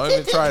 Yeah. Don't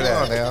even try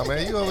Come on that. now,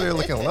 man. You over there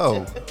looking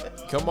low.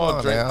 Come Come on,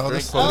 on drink now. drink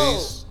This-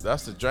 police.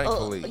 That's the drink Oh,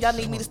 police. y'all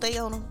need me to stay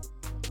on them?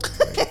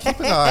 Keep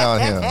an eye on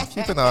him.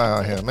 Keep an eye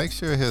on him. Make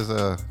sure his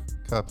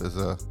cup is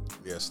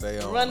Yeah, stay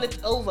on. Run it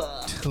over.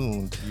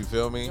 tuned. You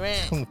feel me?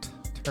 Right.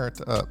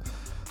 Turned up.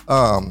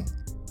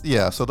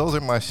 Yeah, so those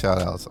are my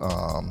shout outs.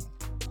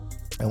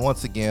 And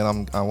once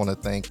again, I want to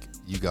thank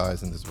you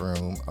guys in this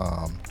room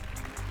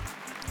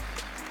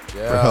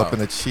Yeah. for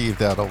helping achieve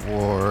that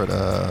award.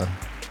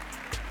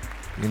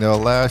 You know,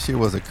 last year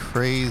was a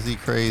crazy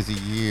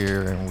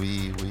year, and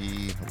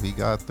we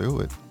got through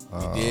it.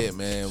 We did,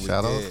 man. We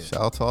Shout did.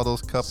 out to all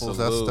those couples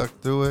Salute. that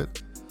stuck through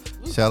it.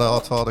 Shout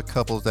out to all the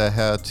couples that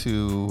had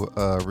to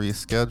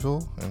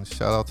reschedule, and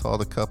shout out to all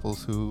the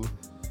couples who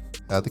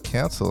had to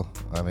cancel.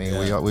 I mean,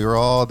 Yeah. we were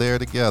all there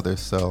together.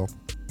 So,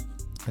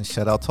 and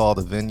shout out to all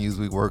the venues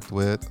we worked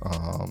with.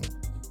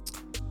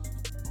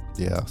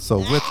 Yeah. So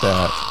with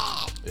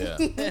that, Yeah.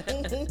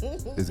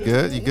 it's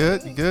good. You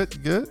good? You good? You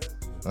good?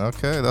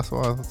 Okay, that's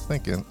what I was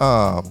thinking.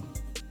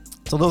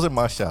 So those are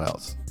my shout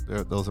outs.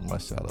 Those are my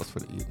shout outs for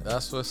the evening.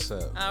 That's what's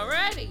up.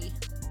 Alrighty.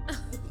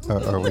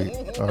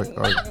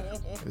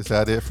 Is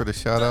that it for the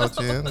shout out,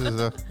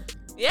 Jen?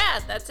 Yeah,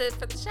 that's it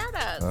for the shout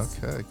outs.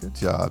 Okay, good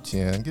job,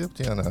 Jen. Give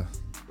Jen a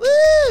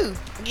Woo!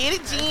 Get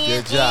it, Jen.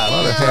 Good job.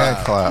 lot of Good hand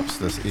job. claps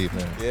this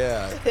evening.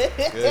 Yeah.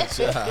 Good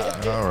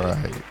job. All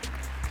right.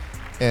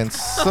 And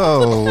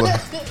so,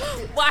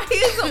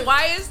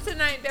 Why is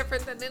tonight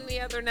different than any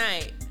other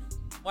night?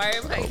 Why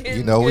am I getting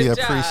you know, we good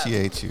job?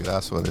 appreciate you.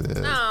 That's what it is.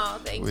 No,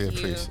 thank we you.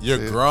 appreciate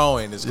You're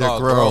growing. It's You're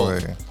called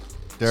growing. growth.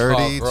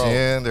 Dirty, growth.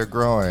 Jen, they're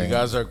growing. You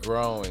guys are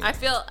growing. I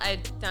feel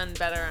I've done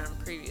better on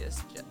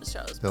previous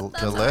shows. The but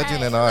that's legend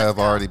okay. and I Let's have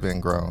go. already been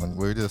growing.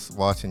 We're just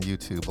watching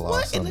YouTube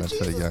blossom in the into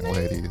the Jesus young name?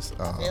 ladies.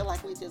 I feel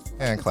like we just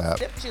Hand clap.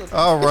 stepchildren.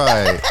 All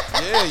right.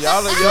 Yeah, you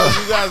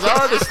guys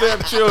are the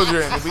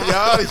stepchildren. We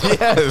are,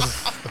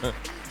 yes.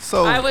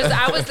 So I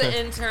was the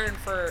intern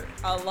for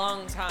a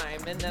long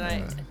time, and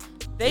then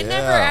they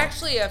never Yeah.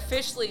 actually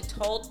officially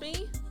told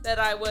me that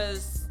I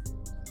was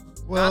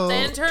not the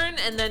intern,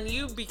 and then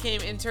you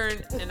became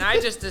intern, and I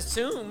just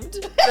assumed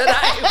that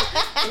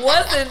I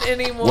wasn't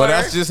anymore. Well,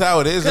 that's just how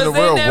it is in the 'Cause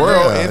they real never-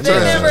 world. they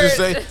Interns never- just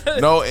say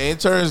no.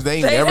 Interns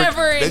they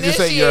never they just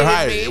say you're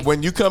hired. initiated me.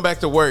 When you come back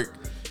to work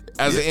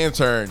as an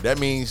intern, that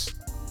means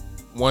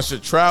once your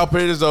trial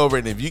period is over,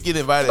 and if you get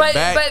invited But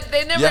back,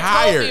 they never you're told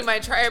hired. me my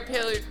trial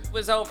period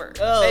was over.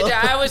 Oh.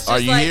 I was just Are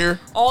you like, here?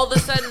 all of a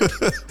sudden,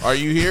 Are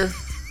you here?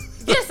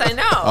 yes, I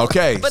know.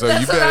 Okay, but so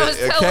that's you what I better- was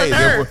telling okay,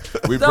 then her.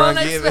 we don't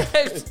brought you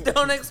in.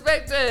 don't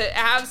expect to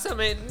have some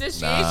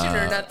initiation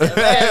or Nah. nothing.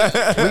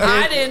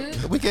 I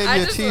didn't. we gave I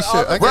you a just-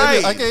 T-shirt. I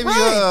Right, gave you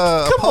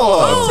right. a Come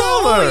polo. on.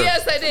 Tell her.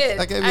 yes, I did.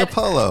 I gave you a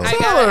polo. I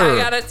Tell her.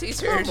 got a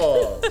T-shirt.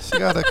 She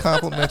got a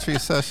complimentary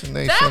Session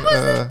Nation. That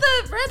wasn't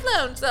the Red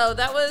Lounge, though.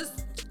 That was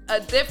a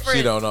different.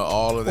 She don't know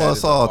all of that. Well, is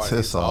it's all- a part.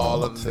 it's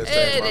all- of the it's-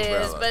 same It is,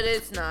 umbrella. but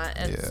it's not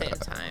at the same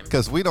time.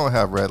 Because we don't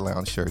have Red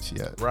Lounge shirts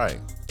yet. right.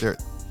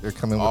 They're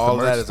coming with All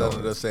the that merch is under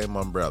store. the same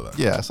umbrella.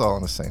 Yeah, it's all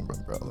in the same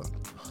umbrella.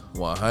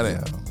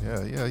 100.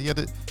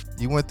 Yeah.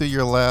 You went through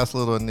your last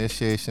little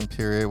initiation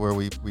period where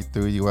we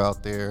threw you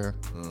out there,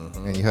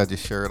 Mm-hmm. and you had your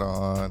shirt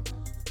on,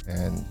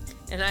 and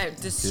And I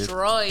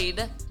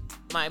destroyed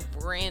my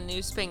brand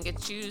new spanking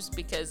shoes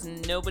because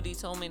nobody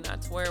told me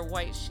not to wear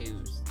white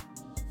shoes.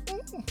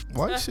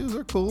 White shoes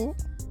are cool.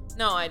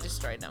 No, I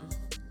destroyed them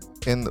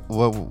And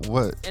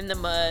what? in the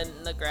mud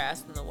and the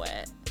grass and the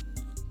wet.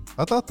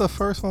 I thought the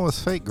first one was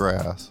fake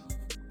grass.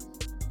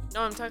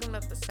 No, I'm talking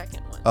about the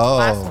second one. Oh, the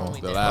last one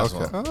we the did. last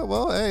Okay. one. Oh,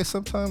 well, hey,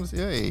 sometimes,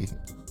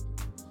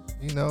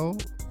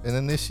 an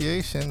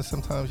initiation,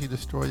 sometimes you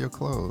destroy your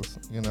clothes,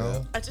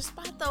 I just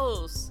bought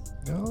those.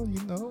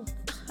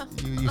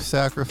 You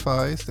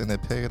sacrificed and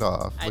it paid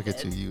off. I Look at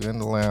did. you in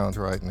the lounge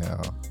right now.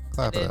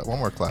 Clap it did. up. One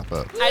more clap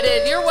up. I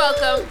did. You're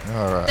welcome.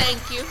 All right.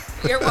 Thank you.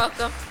 You're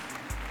welcome.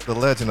 The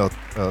legend will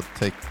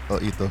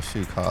eat those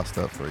shoe costs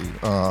up for you.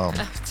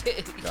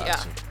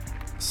 Yeah.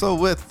 So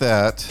with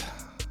that,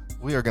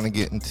 we are going to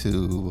get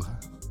into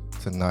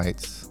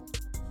tonight's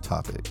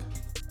topic.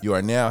 You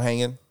are now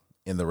hanging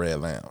in the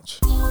Red Lounge.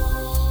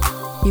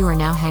 You are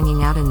now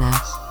hanging out in the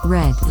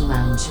Red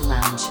Lounge.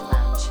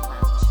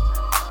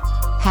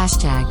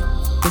 Hashtag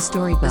the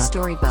storybook.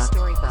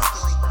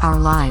 Our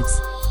lives,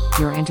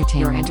 your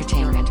entertainment.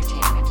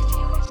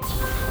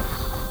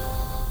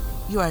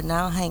 You are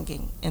now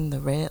hanging in the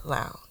Red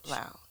Lounge.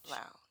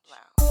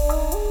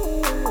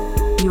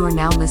 You are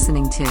now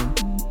listening to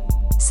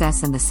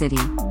Sess and the City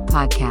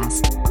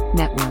Podcast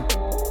Network.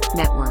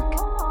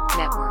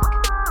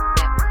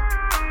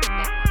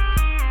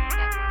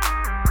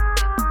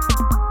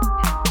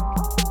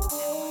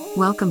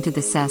 Welcome to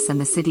the Sess and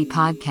the City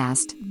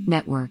Podcast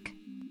Network.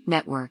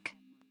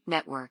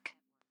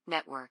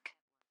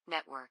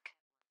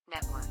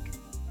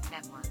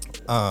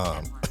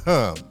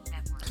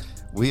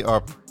 We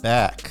are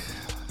back.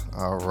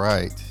 All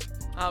right.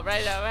 All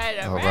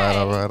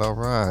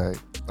right.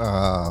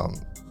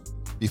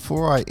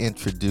 Before I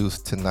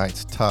introduce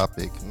tonight's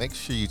topic, make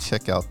sure you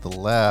check out the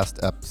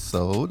last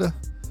episode,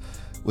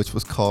 which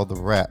was called The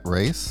Rat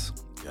Race,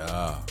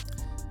 Yeah.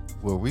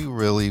 where we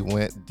really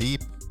went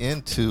deep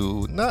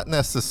into not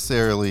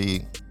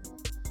necessarily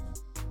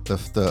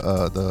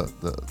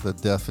the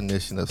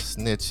definition of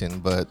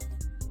snitching, but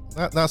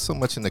not so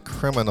much in the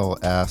criminal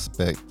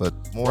aspect, but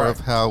more of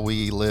how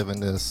we live in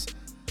this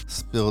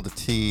spill the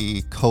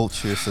tea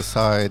culture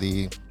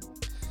society.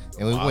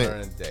 And we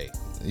Modern day.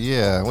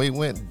 we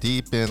went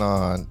deep in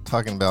on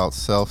talking about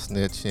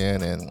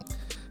self-snitching and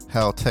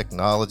how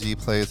technology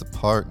plays a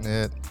part in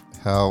it,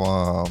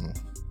 how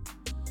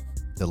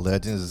the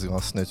Legends is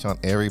gonna snitch on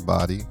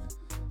everybody.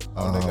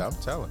 Nigga, I'm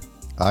telling.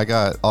 I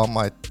got all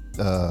my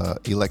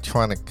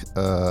electronic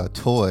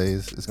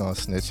toys is gonna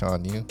snitch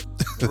on you.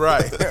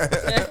 Right.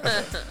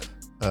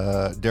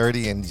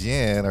 Dirty and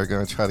Jen are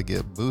gonna try to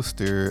get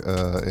booster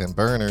and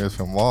burners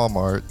from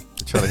Walmart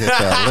to try to hit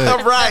that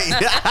lick. Right.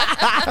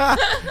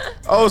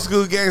 Old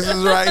school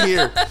gangsters right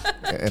here.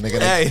 And they're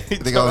gonna, Hey,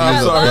 they're gonna I'm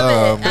use sorry.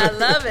 I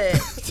love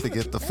it. to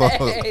get the phone.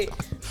 Hey,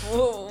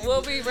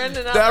 we'll be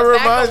running out That the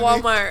back reminds of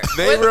Walmart. me.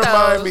 They with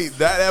remind those. me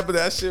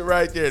that shit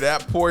right there,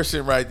 that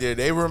portion right there.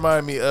 They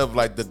remind me of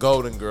like the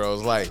Golden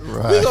Girls. Like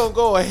Right. we gonna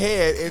go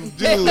ahead and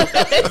do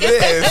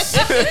this.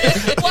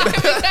 Why we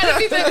gotta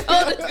be the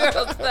Golden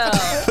Girls though?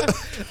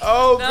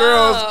 Old No.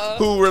 girls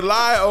who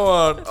rely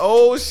on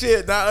old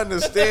shit, not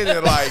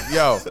understanding. Like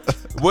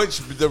which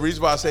the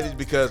reason why I say this is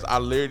because I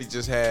literally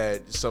just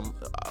had some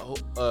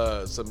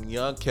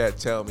young cat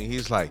tell me,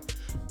 he's like,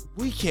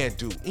 we can't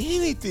do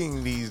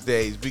anything these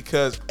days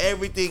because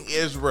everything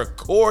is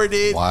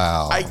recorded.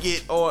 Wow. I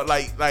get on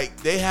like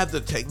they have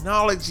the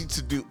technology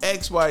to do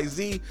X, Y,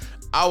 Z.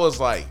 I was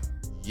like,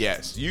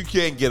 yes, you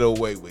can't get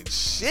away with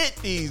shit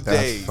these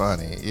days. That's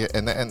funny. Yeah,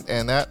 and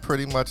that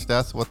pretty much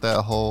that's what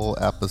that whole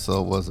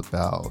episode was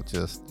about.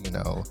 Just,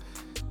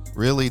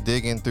 really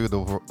digging through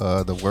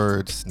the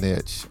word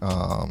snitch.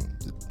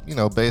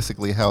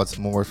 Basically how it's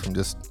more from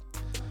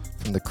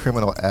the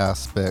criminal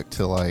aspect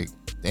to like,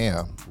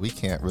 damn, we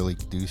can't really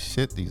do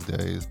shit these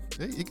days.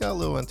 You got a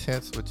little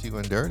intense with you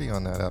and Dirty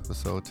on that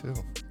episode too.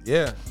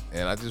 Yeah,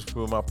 and I just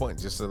proved my point,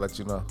 just to let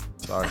you know.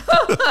 Sorry. Just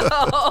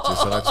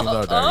to let you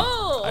know, Dirty.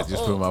 I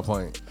just proved my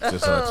point,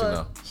 just to let you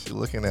know. She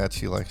looking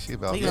at you like she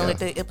about We to. gonna let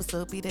that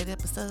episode be that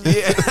episode.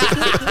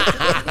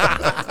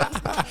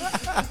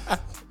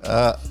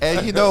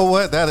 And you know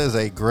what? That is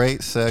a great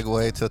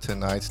segue to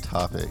tonight's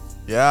topic.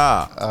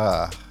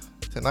 Yeah.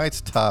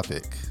 Tonight's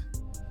topic,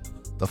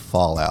 the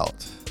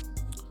fallout.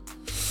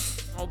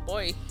 Oh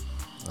boy.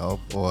 Oh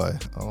boy.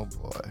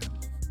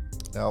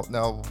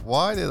 Now,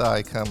 why did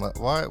I come up?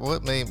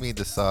 What made me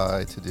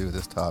decide to do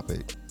this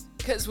topic?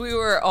 Because we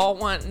were all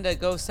wanting to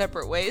go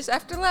separate ways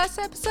after last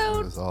It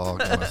episode. was all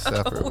going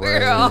separate ways.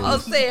 We're all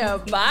saying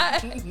bye.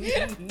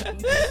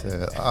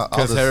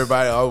 Because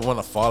everybody always want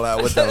to fall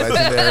out with the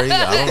legendary.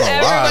 I don't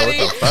know why. What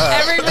the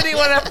fuck? Everybody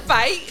want to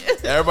fight.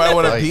 Everybody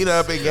want to Like, beat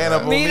up and get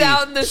up on Meet me.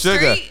 out in the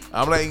Sugar, street.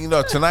 I'm letting you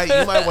know tonight.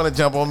 You might want to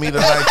jump on me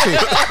tonight too.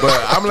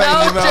 But I'm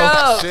letting you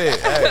know. joke. Shit.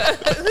 Hey,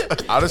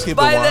 I'll just keep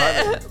it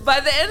 100. By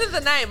the end of the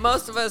night,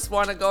 most of us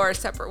want to go our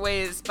separate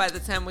ways by the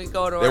time we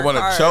go to They our want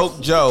to cars. choke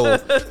Joe,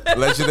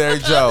 legendary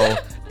Joe,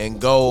 and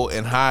go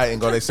and hide and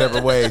go their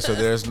separate ways. So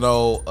there's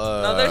no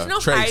No, there's no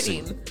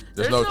tracing. hiding.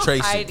 There's no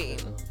tracing. hiding.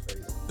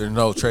 There's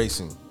no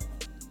tracing.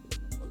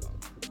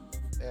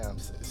 Damn,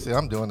 see,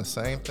 I'm doing the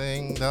same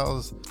thing Yeah.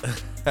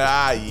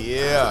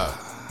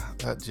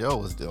 that Joe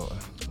was doing.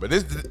 But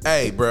this,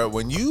 hey, bro,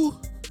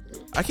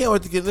 I can't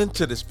wait to get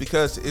into this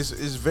because it's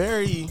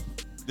very,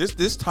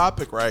 this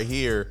topic right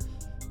here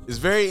is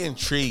very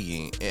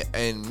intriguing.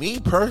 And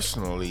me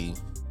personally,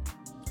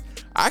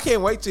 I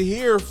can't wait to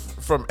hear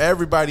from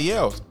everybody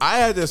else.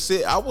 I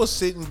was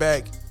sitting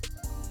back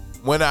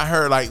when I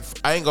heard, like,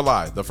 I ain't gonna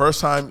lie, the first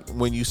time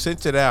when you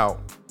sent it out,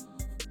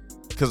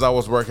 because I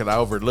was working, I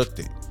overlooked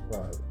it.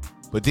 Right.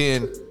 But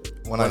then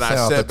When I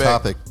sent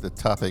out the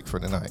topic for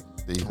the night.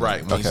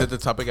 Right. When you sent the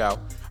topic out,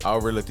 I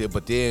overlooked it.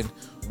 But then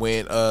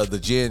when the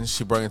Jen,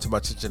 she brought it to my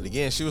attention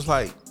again, she was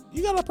like,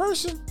 you got a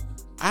person?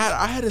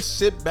 I had to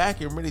sit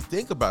back and really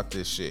think about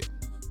this shit.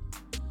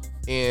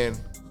 And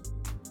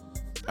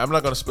I'm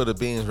not gonna spill the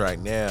beans right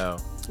now.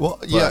 Well,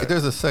 yeah,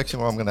 there's a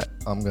section where I'm gonna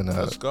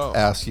Let's go.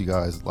 ask you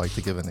guys like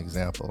to give an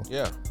example.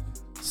 Yeah.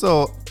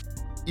 So,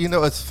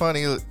 it's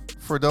funny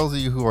for those of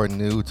you who are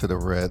new to the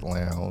Red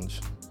Lounge.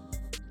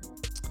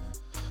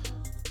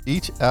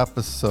 Each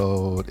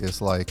episode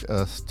is like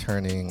us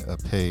turning a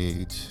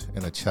page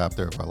in a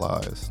chapter of our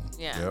lives.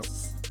 Yes. Yep.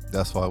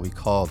 That's why we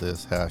call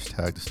this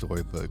hashtag the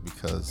storybook,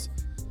 because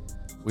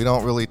we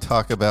don't really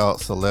talk about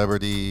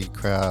celebrity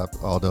crap,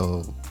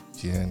 although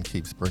Jen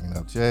keeps bringing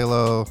up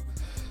J-Lo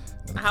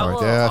and the I will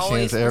Kardashians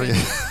always every bring-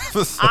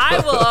 episode. I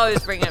will always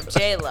bring up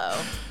J-Lo.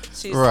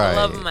 She's Right. the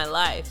love of my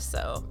life,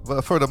 so.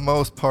 But for the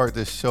most part,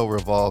 this show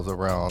revolves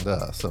around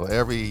us. So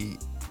every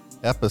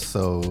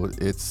episode,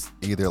 it's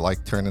either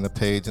like turning a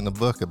page in the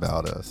book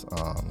about us.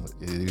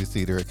 It's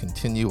either a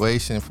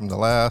continuation from the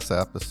last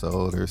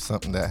episode or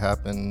something that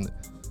happened,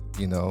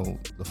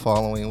 the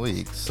following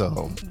week.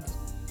 So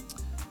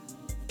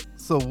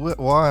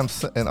why I'm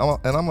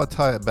gonna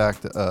tie it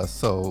back to us.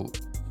 So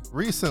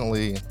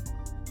recently,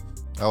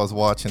 I was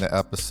watching an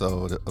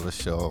episode of a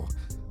show.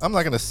 I'm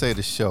not gonna say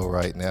the show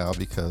right now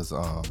because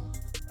a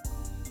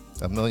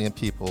million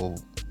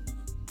people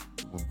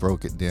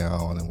broke it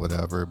down and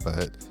whatever,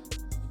 but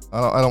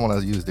I don't want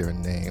to use their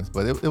names.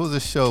 But it was a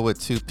show with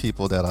two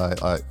people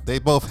that they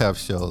both have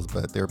shows,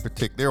 but they're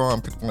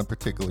on one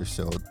particular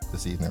show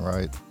this evening,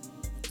 right?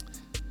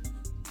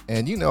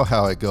 And you know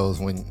how it goes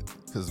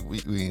because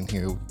we in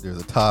here,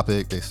 there's a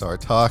topic, they start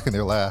talking,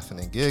 they're laughing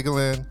and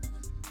giggling.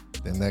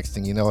 The next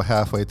thing you know,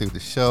 halfway through the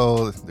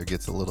show,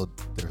 there's a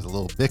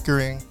little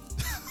bickering.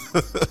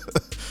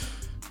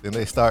 Then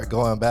they start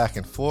going back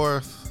and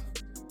forth.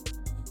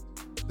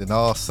 Then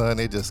all of a sudden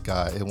it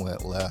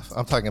went left.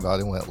 I'm talking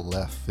about it went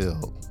left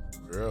field.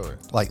 Really?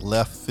 Like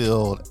left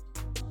field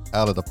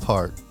out of the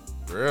park.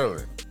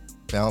 Really?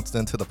 Bounced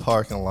into the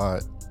parking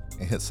lot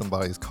and hit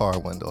somebody's car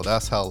window.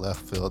 That's how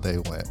left field they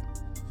went.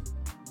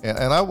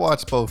 And I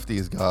watched both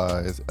these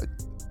guys.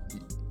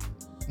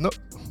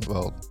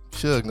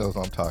 Suge knows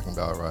what I'm talking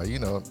about, right?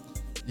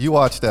 You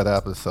watched that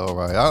episode,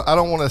 right? I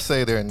don't want to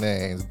say their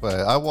names,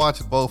 but I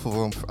watched both of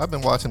them. I've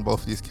been watching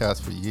both of these cats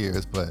for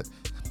years, but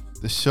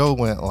the show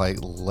went like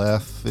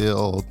left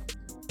field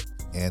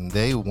and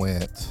they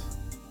went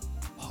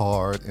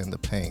hard in the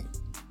paint.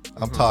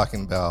 I'm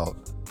talking about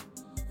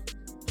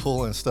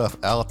pulling stuff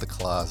out the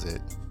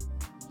closet.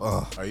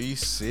 Are you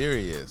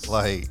serious?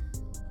 Like,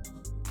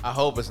 I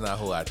hope it's not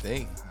who I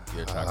think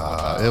you're talking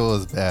about. it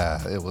was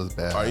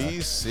bad. Are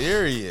you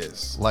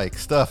serious? Like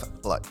stuff,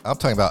 like I'm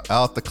talking about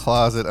out the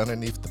closet,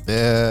 underneath the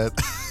bed,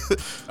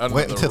 Under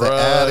went the into the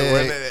rug,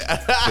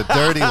 attic, the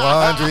dirty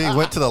laundry,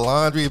 went to the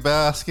laundry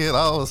basket.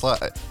 I was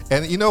like,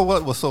 and you know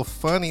what was so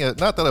funny?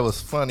 Not that it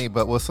was funny,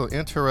 but what's so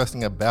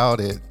interesting about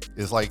it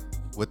is like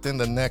within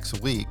the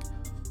next week,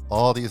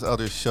 all these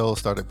other shows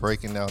started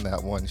breaking down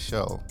that one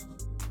show.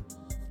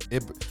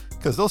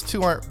 Because those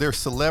two they're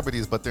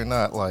celebrities, but they're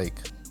not like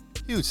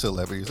huge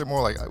celebrities. They're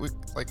more like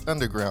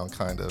underground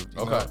kind of.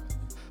 You know?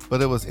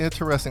 But it was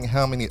interesting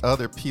how many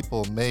other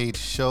people made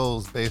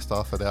shows based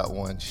off of that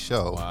one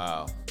show.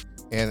 Wow.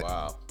 And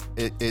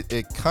it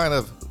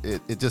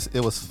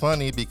was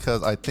funny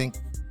because I think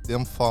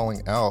them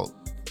falling out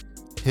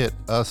hit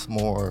us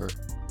more,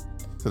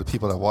 to the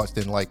people that watched,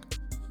 than like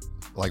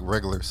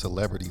regular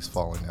celebrities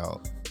falling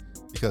out.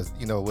 Because,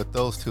 with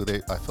those two,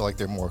 I feel like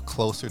they're more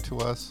closer to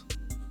us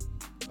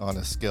on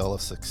a scale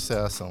of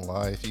success in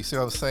life. You see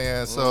what I'm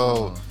saying?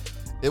 So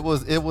it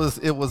was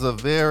a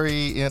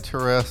very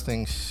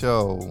interesting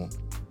show,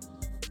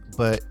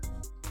 but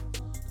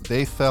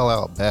they fell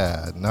out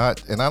bad. And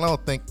I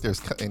don't think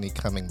there's any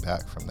coming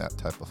back from that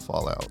type of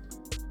fallout.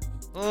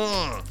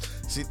 I'm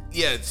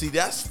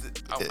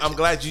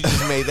glad you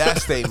just made that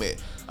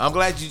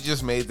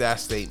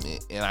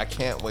statement. And I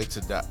can't wait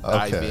to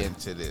dive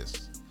into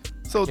this.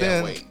 So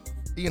then, wait.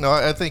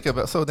 I think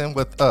about, so then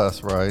with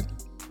us, right?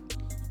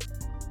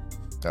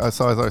 So I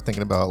started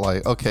thinking about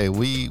like, okay,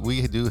 we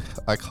do,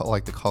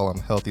 like to call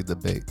them healthy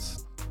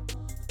debates,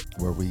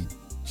 where we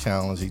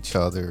challenge each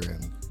other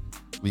and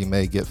we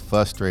may get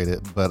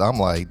frustrated, but I'm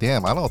like,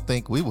 damn, I don't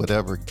think we would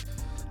ever,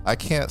 I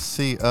can't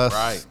see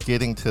us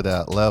getting to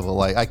that level.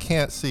 Like, I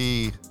can't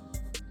see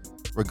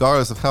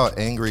regardless of how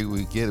angry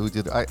we get,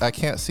 I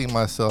can't see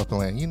myself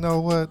playing. You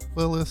know what,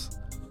 Willis,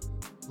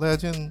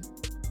 legend,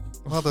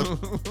 mother,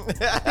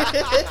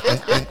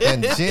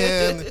 and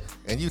Jen,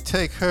 and you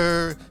take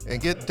her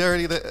and get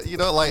dirty.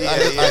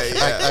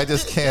 I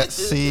just can't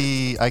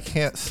see. I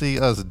can't see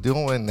us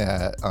doing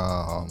that.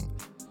 I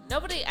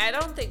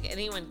don't think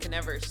anyone can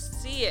ever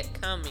see it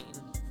coming.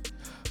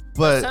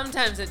 But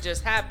sometimes it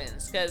just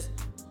happens, because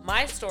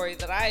my story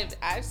that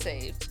I've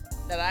saved,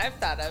 that I've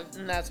thought of,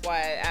 and that's why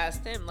I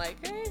asked him,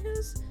 like, hey,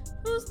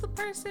 who's the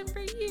person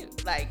for you?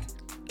 Like,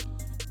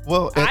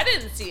 well, I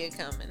didn't see it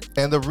coming.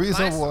 And the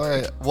reason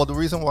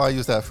why I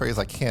use that phrase,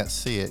 I can't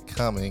see it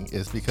coming,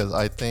 is because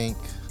I think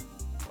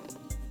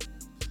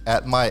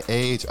at my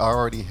age, I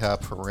already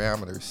have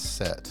parameters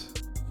set.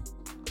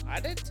 I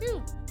did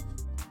too.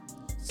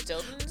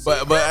 Still didn't see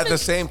But it at the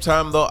same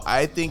time, though,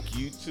 I think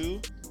you two,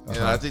 and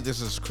Uh-huh. I think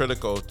this is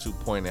critical to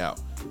point out,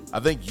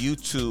 I think you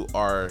two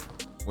are,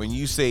 when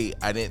you say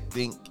I didn't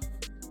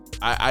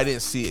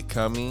see it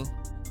coming,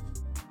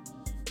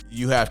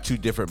 you have two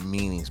different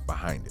meanings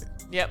behind it.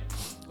 Yep.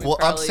 Well,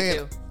 I'm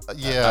saying,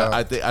 yeah.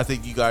 I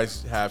think you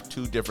guys have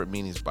two different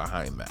meanings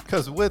behind that.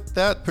 Because with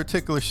that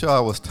particular show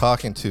I was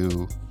talking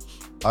to,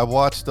 I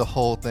watched the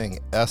whole thing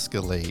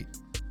escalate,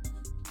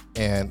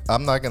 and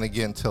I'm not going to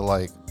get into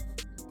like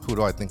who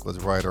do I think was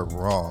right or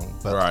wrong,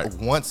 but Right.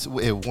 once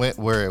it went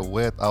where it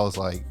went, I was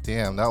like,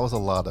 damn, that was a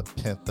lot of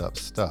pent up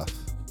stuff.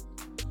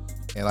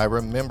 And I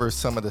remember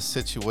some of the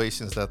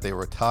situations that they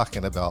were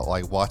talking about,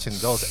 like watching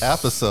those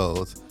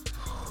episodes.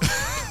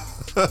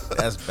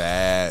 That's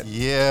bad.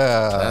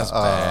 Yeah. That's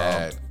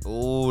bad.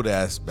 Ooh,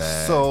 that's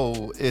bad.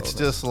 So it's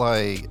just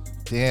like,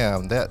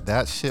 damn,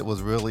 that shit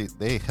was really,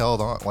 they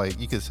held on, like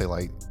you could say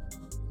like,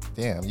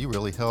 damn, you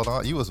really held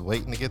on. You was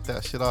waiting to get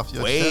that shit off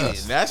your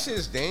chest. That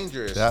shit's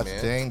dangerous, That's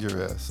man.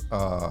 dangerous.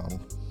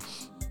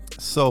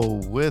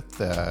 So with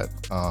that,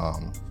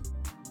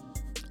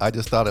 I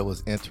just thought it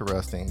was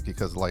interesting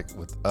because like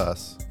with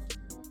us,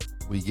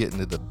 we get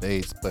into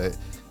debates, and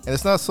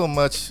it's not so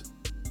much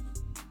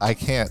I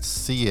can't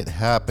see it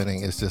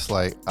happening. It's just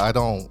like, I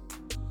don't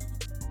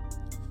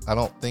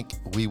think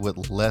we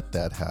would let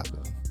that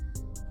happen,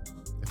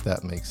 if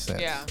that makes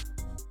sense. Yeah.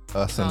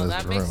 Us in No,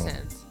 this that room. makes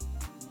sense.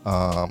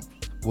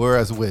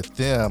 Whereas with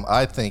them,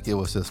 I think it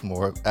was just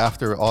more,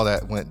 after all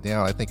that went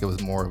down, I think it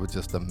was more of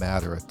just a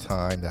matter of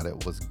time that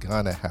it was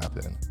gonna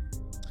happen.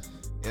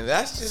 And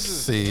that's just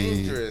as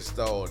dangerous,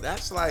 though.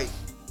 That's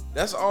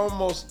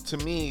almost, to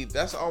me,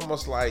 that's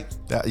almost like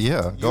That,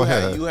 yeah, go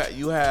ahead.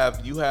 You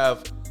have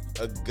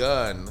a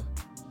gun,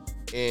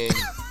 and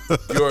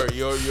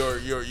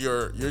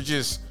you're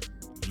just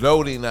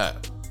loading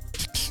up.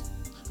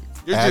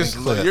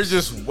 You're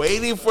just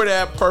waiting for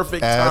that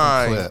perfect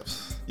time. Clips.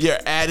 You're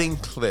adding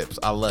clips.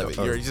 I love it.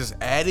 You're just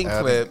adding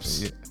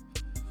clips,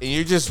 and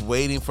you're just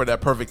waiting for that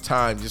perfect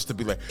time just to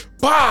be like,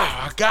 "Bah,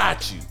 I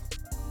got you."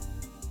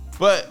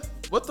 But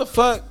what the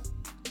fuck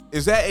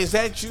is that? Is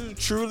that you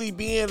truly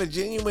being a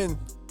genuine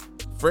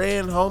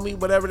friend, homie,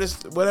 whatever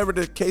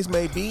the case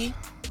may be?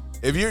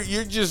 If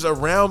you're just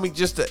around me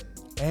just to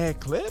add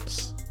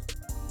clips.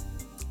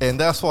 And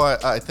that's why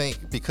I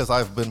think, because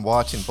I've been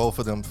watching both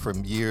of them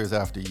from years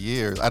after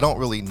years, I don't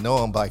really know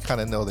them, but I kind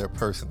of know their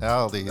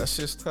personalities. That's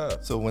just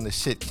tough. So when the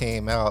shit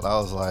came out, I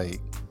was like,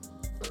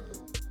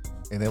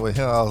 and then with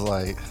him, I was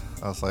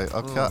like,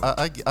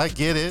 okay, I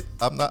get it.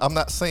 I'm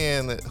not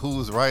saying that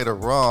who's right or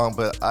wrong,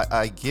 but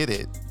I get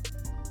it.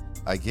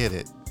 I get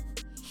it.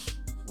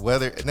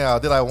 Now,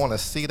 did I want to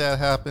see that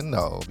happen?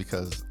 No,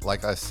 because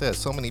like I said,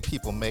 so many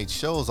people made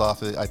shows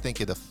off it. I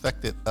think it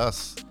affected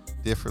us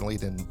differently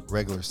than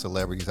regular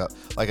celebrities,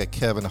 like a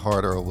Kevin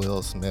Hart or a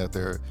Will Smith,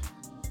 or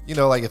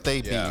like if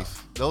they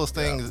beef, those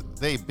things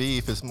they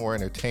beef is more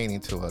entertaining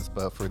to us.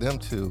 But for them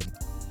to,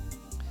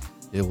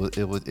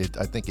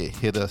 I think it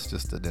hit us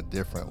just in a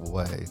different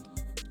way.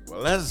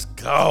 Well, let's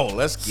go.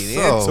 Let's get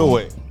into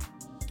it.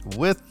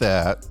 With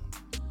that,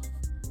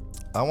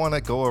 I want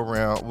to go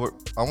around.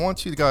 I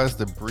want you guys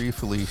to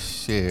briefly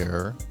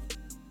share,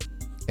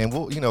 and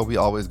we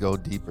always go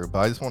deeper, but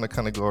I just want to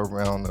kind of go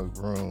around the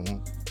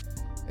room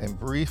and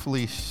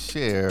briefly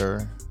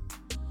share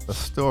a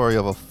story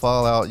of a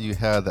fallout you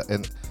had.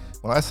 And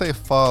when I say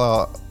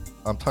fallout,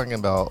 I'm talking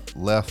about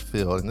left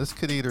field. And this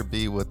could either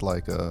be with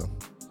like a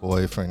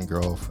boyfriend,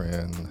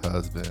 girlfriend,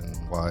 husband,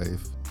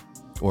 wife,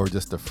 or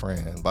just a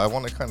friend. But I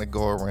want to kind of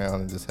go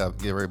around and just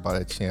give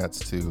everybody a chance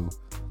to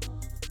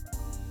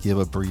give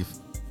a brief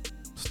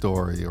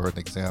story or an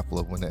example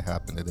of when it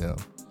happened to them.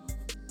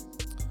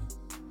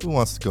 Who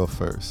wants to go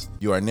first?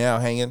 You are now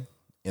hanging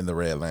in the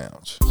Red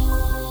Lounge.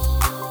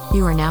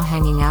 You are now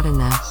hanging out in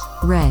the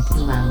Red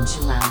Lounge.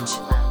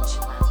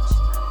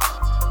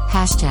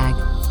 Hashtag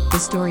the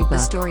storybook.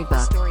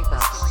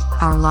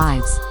 Our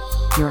lives,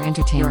 your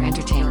entertainment.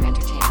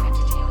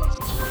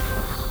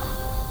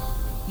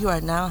 You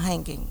are now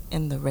hanging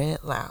in the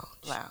Red Lounge.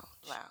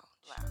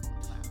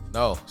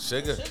 No,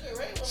 Sugar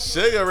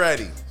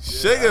ready.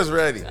 Sugar's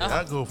ready.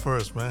 I go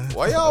first, man.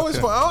 Why you always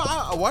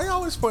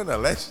pointing a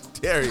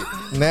legendary?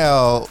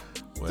 Now,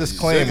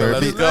 disclaimer.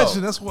 Let's He's go.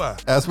 legend, that's why.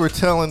 As we're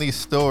telling these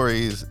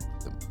stories,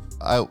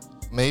 I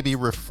maybe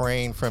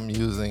refrain from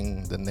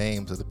using the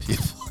names of the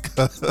people.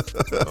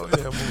 Oh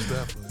yeah, most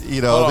definitely.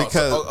 You know, Hold on,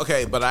 because so,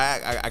 okay, but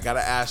I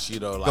gotta ask you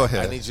though. Like, Go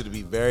ahead. I need you to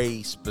be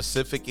very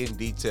specific in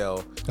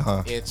detail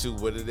Uh-huh. into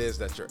what it is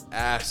that you're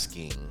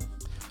asking.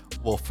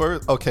 well,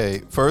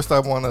 first I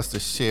want us to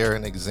share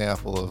an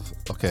example of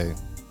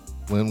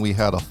when we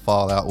had a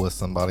fallout with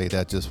somebody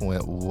that just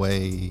went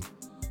way.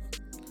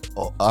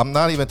 I'm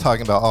not even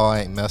talking about, I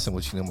ain't messing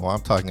with you anymore.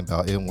 I'm talking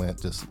about it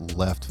went just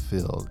left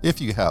field.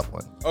 If you have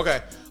one,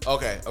 Okay.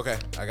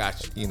 I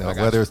got you. you know, I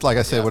got whether you. it's like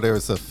I said, Yeah. whether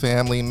it's a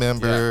family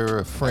member,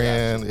 Yeah. a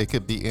friend, it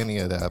could be any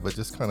of that, but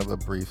just kind of a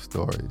brief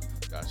story.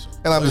 Got you.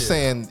 And I'm Oh, just yeah.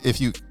 saying,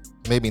 if you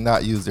maybe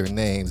not use their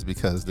names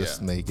because this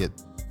Yeah. may get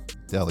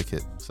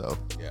delicate. So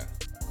Yeah.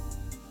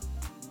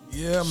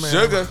 Yeah, man.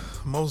 Sugar.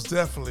 Most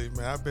definitely,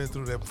 man. I've been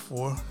through that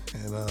before,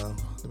 and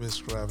let me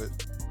describe it.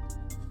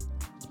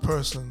 The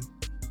person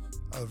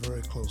I was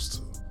very close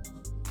to.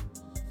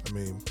 I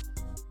mean,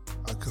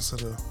 I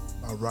consider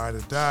my ride or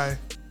die,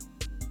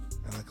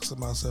 and I consider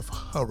myself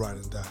her ride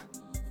or die.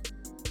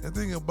 And the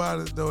thing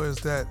about it, though, is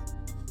that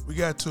we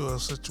got to a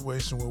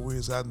situation where we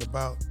was out and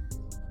about,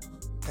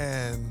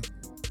 and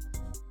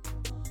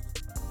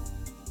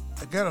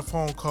I got a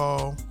phone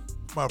call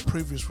from my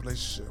previous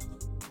relationship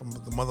from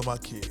the mother of my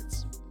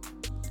kids.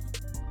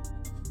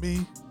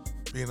 Me,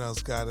 being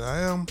the guy that I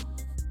am,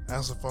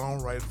 answered the phone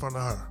right in front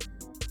of her.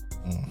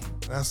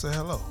 And I said,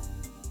 hello.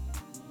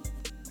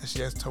 And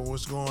she asked her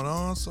what's going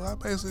on. So I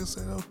basically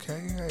said,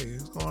 okay, hey,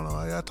 what's going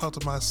on? I talked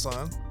to my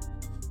son.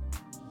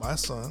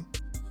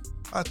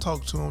 I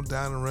talked to him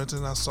down in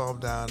Renton. I saw him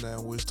down there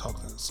and we was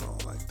talking and so on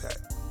like that.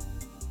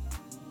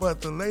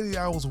 But the lady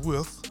I was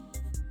with,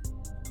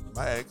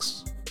 my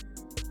ex,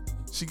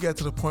 she got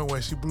to the point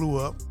where she blew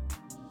up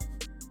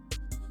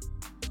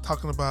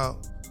talking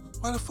about,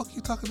 why the fuck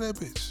you talking to that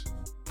bitch?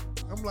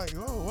 I'm like,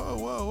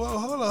 whoa,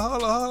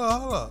 hold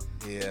on.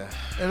 Yeah.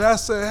 And I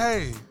said,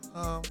 hey,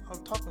 I'm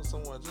talking to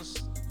someone,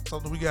 just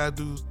something we gotta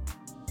do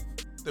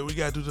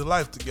the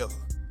life together.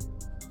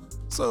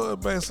 So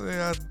basically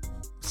I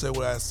said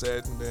what I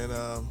said, and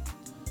then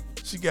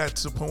she got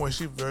to the point where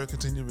she very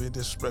continued being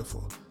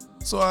disrespectful.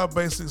 So I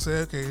basically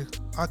said, okay,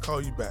 I'll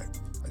call you back.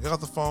 I got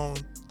off the phone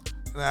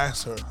and I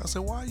asked her, I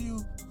said, why are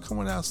you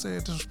coming out saying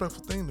a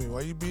disrespectful thing to me? Why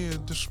are you being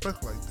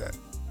disrespectful like that?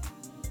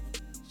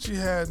 She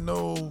had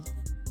no,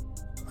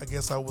 I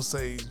guess I would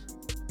say,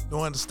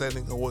 no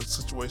understanding of what the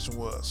situation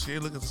was. She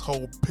didn't look at this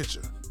whole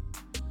picture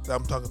that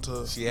I'm talking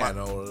to. She had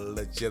no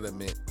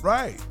legitimate.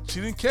 Right.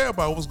 She didn't care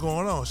about what's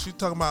going on. She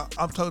talking about,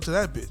 I'm talking to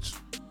that bitch.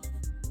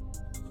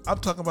 I'm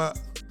talking about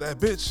that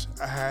bitch.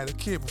 I had a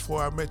kid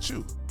before I met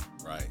you.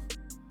 Right.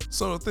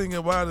 So the thing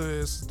about it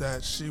is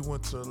that she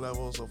went to the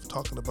levels of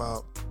talking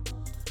about,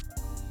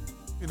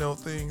 you know,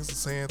 things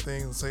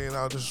and saying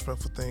all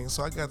disrespectful things.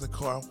 So I got the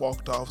car,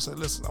 walked off, said,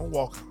 listen, I'm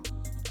walking.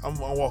 I'm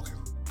walking.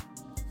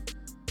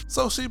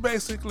 So she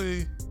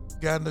basically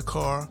got in the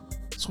car,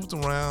 swooped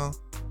around,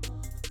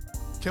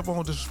 kept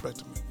on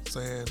disrespecting me,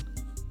 saying,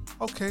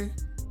 okay,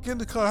 get in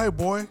the car, hey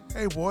boy.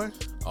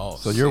 Oh,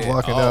 So you're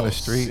walking down the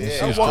street and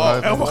shit. she's I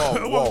driving.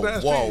 walked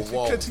down the street,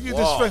 she continued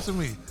disrespecting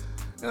me.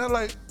 And I'm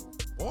like,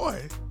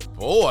 boy.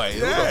 Boy, who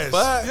the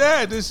fuck?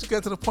 Yeah, then she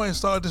got to the point and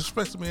started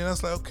disrespecting me, and I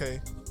was like,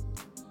 okay.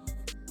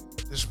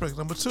 Disrespect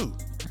number 2.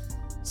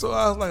 So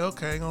I was like,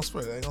 okay, I ain't gonna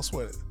sweat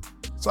it.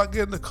 So I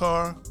get in the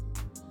car,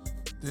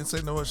 didn't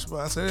say no much about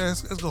it. I said, yeah,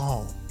 let's go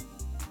home.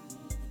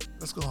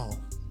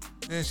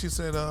 Then she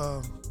said,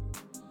 no,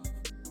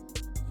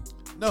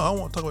 I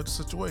want to talk about the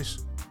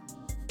situation.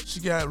 She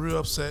got real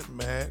upset,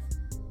 mad.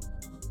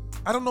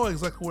 I don't know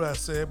exactly what I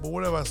said, but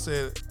whatever I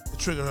said, it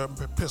triggered her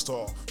and pissed her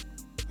off.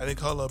 I didn't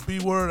call her a B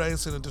word, I didn't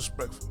say nothing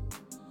disrespectful.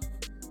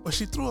 But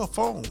she threw her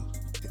phone,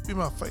 hit me in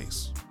my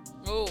face.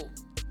 Ooh.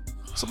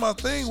 So my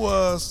thing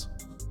was,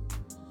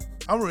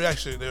 I'm a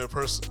reactionary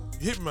person.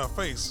 You hit me in my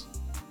face,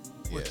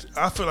 which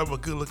I feel I'm a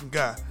good looking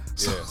guy.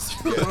 So,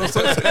 Don't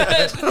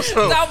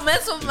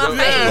mess with my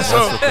yeah,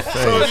 face.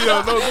 so you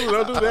know,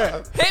 don't do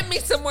that. Hit me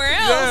somewhere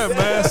else. Yeah,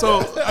 man. So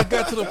I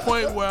got to the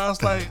point where I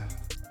was like,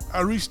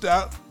 I reached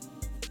out,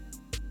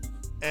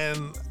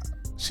 and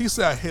she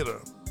said I hit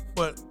her,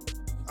 but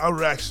our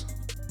reaction.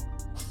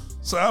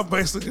 So I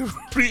basically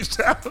reached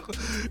out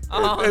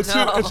and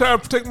tried to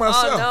protect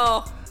myself.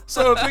 Oh no.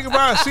 So the thing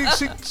about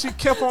it, she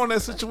kept on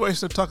that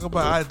situation to talk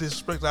about I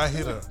disrespect, I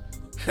hit her.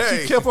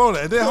 Hey. She kept on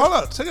that. And then hold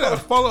up, check it out.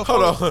 Hold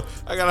on.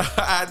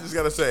 I just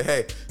gotta say,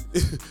 hey,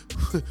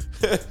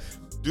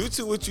 due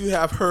to what you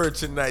have heard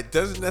tonight,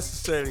 doesn't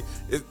necessarily.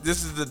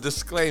 This is the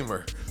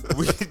disclaimer.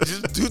 We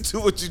just due to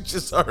what you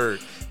just heard,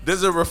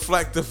 doesn't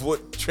reflect of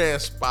what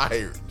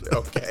transpired.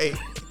 Okay.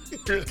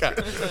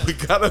 we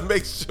gotta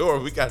make sure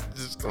we got a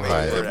disclaimer.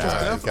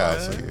 Right.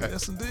 Gotcha.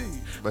 Yes,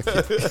 indeed. But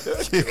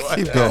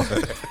keep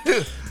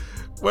going.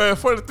 Well,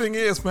 funny thing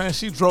is, man,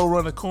 she drove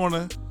around the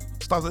corner,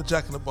 stopped at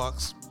Jack in the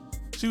Box.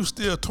 She was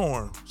still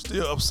torn,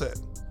 still upset.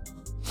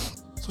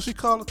 So she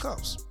called the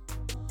cops.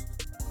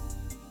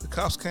 The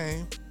cops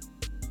came,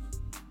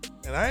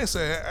 and I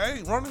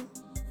ain't running.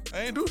 I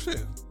ain't do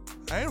shit.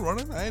 I ain't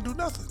running. I ain't do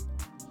nothing.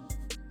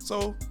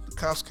 So the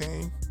cops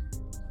came.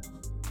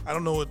 I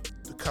don't know what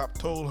the cop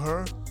told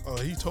her, or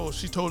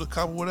she told the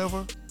cop or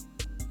whatever.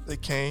 They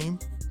came.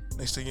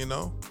 Next thing you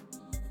know,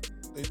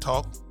 they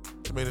talked.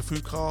 They made a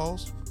few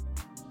calls.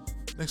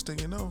 Next thing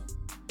you know,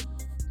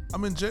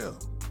 I'm in jail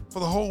for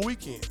the whole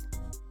weekend.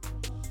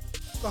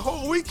 The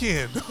whole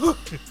weekend.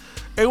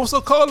 And what's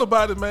so cold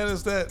about it, man,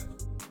 is that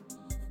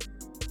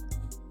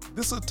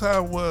this is a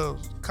time where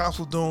cops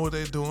were doing what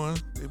they're doing.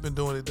 They've been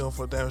doing what they're doing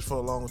for damage for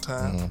a long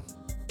time.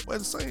 Mm-hmm. But at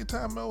the same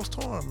time, I was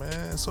torn,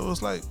 man. So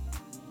it's like,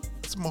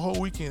 it's my whole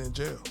weekend in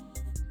jail.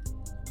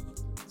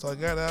 So I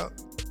got out.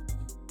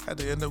 Had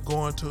to end up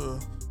going to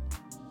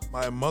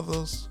my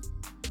mother's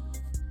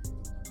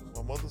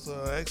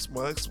ex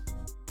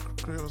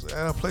crib. I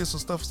had a place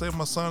and stuff, stay with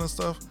my son and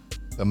stuff.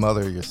 The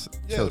mother of your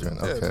children,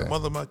 yeah, okay. The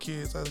mother of my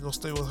kids. I had to go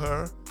stay with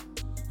her.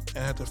 And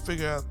I had to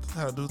figure out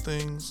how to do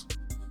things.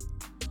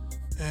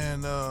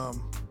 And I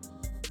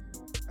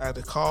had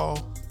to call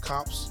the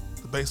cops,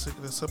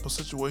 the simple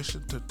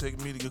situation, to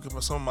take me to go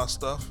get some of my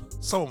stuff.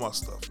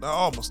 Not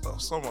all my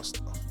stuff, some of my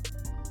stuff.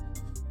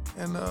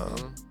 And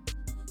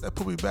that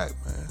put me back,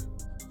 man.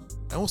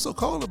 And what's so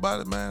cold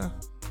about it, man,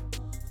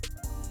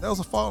 that was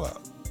a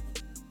fallout.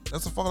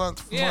 That's a fallout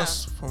from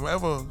us, from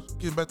ever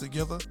getting back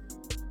together.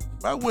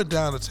 I went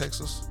down to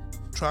Texas,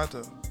 tried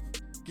to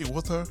get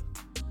with her,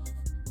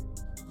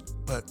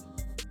 but...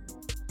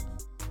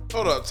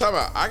 Hold up, time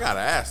out. I gotta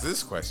ask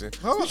this question.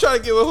 You trying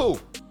to get with who?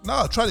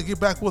 No, I tried to get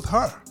back with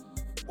her.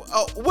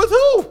 With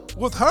who?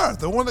 With her,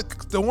 the one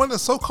that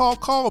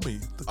so-called called me,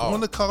 the one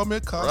that called me a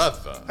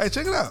cuss. Brother. Hey,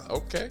 check it out.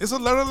 Okay. It's a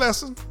learning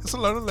lesson.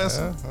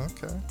 Yeah,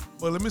 okay.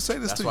 Well, let me say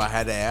this That's to you. why I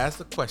had to ask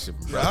the question,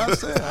 bro. Yeah, I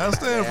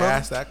understand, bro.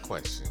 Ask that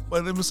question.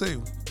 But let me say,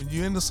 when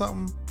you're into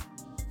something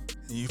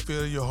and you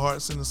feel your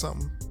heart's into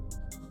something,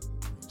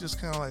 you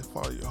just kind of like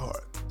follow your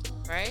heart.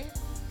 Right?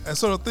 And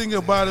so the thing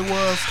about it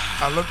was,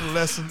 I learned the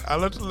lesson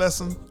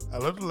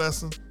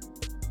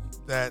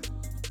that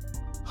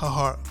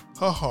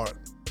her heart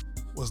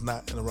was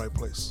not in the right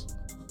place.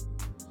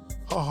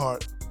 Her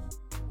heart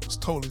was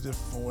totally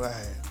different from what I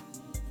had.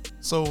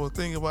 So the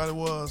thing about it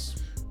was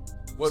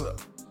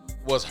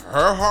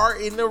her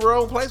heart in the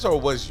wrong place, or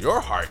was your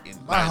heart in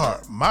my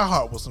heart? My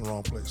heart was in the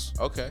wrong place.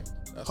 Okay.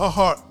 Her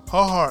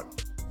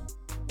heart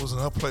was in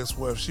her place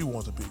where she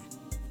wanted to be.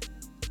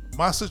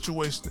 My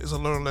situation is a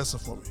learning lesson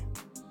for me.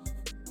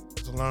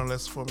 It's a learning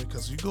lesson for me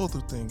because you go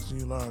through things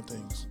and you learn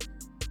things.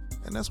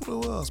 And that's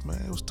what it was,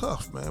 man. It was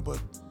tough, man,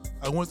 but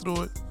I went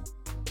through it,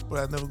 but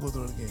I'd never go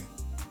through it again.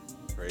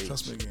 Great.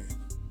 Trust me again.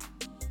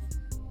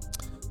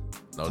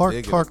 No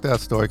Park that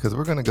story because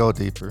we're going to go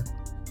deeper.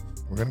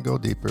 We're going to go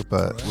deeper,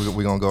 but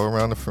we're going to go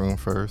around the room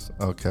first.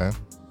 Okay.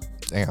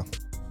 Damn.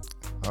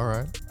 All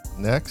right.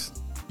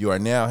 Next. You are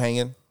now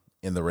hanging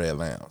in the Red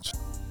Lounge.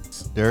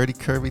 Dirty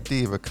Curvy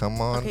Diva,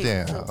 come on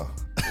down.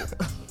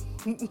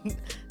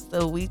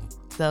 So we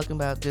talking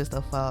about just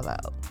a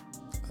fallout.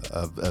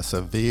 A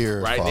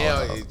severe right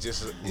fallout. Now, it's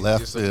just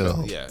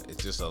field.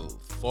 It's just a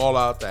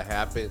fallout that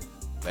happened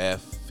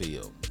left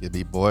field. Could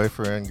be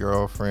boyfriend,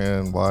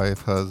 girlfriend,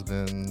 wife,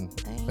 husband,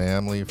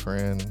 family,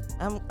 friend.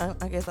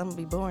 I guess I'm gonna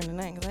be boring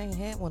tonight because I ain't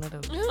had one of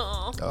those.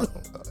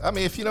 I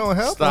mean, if you don't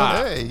have one,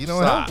 hey, you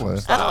don't have one.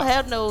 I don't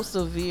have no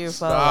severe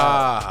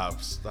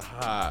fallout.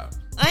 Stop.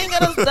 I ain't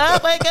gonna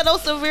stop. I ain't got no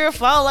severe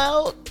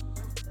fallout.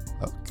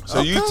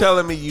 So you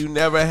telling me you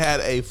never had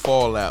a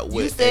fallout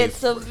with? You said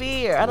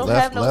severe. I don't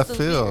have no left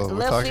severe. Field.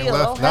 Left field.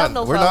 I don't have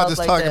no we're not just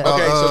like talking that.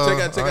 about. Okay,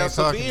 so take out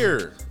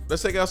severe.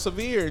 Let's take out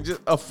severe. Just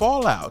a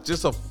fallout.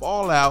 Just a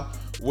fallout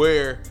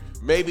where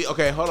maybe.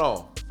 Okay, hold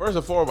on. First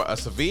and foremost, a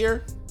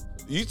severe.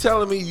 You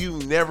telling me you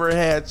never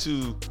had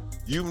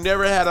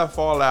a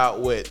fallout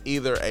with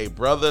either a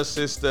brother,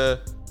 sister,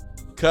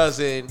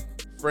 cousin,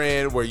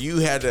 friend where you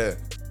had to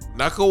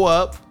knuckle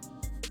up?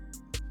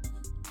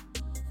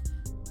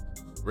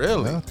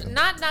 Really?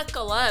 Not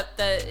knuckle up.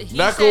 He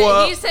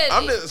said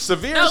I'm the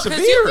severe. No,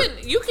 severe.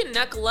 because you can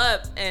knuckle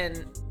up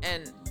and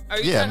are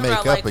you talking make about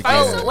up like again.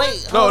 fight Oh,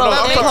 wait. No, hold on.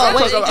 I'm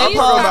talking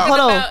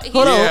about.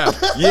 Hold on.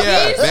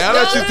 Yeah. Now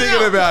that you're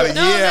thinking about it,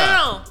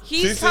 No.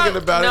 She's thinking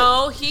about it.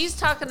 No, he's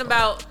talking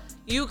about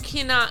you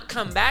cannot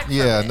come back from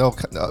Yeah, it. no.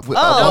 No.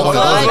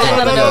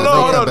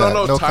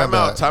 Time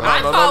out.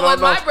 I fought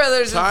with my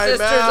brothers and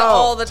sisters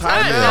all the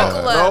time.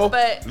 Knuckle up,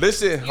 but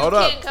listen, hold you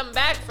up. can't come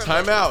back from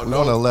Time it. out. We're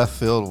on a left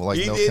field. Like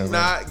He no did comment.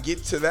 not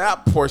get to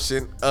that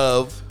portion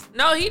of.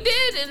 No, he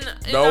did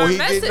in No, our he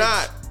message. did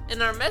not.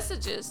 In our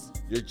messages.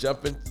 You're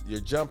jumping.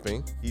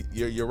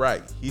 You're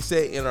right. He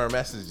said in our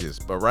messages,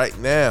 but right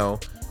now,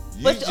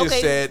 you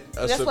said.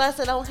 That's why I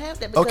said I don't have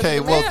that. because Okay,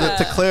 of the well,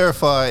 message. to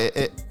clarify,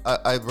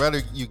 I'd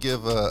rather you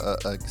give a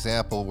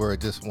example where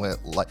it just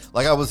went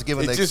like I was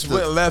giving. It just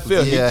went left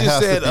field. Yeah, he it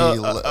just has said to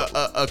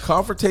be a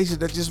confrontation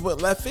that just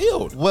went left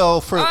field. Well,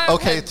 I've to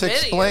had many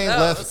explain of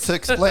left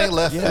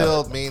those.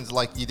 field means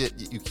like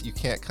you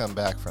can't come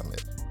back from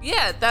it.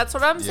 Yeah, that's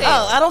what I'm saying.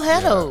 Oh, I don't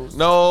have those.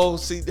 No,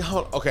 see,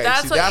 okay.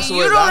 That's see, what that's you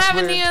where, don't that's have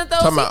where, any of those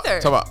time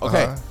either. Out,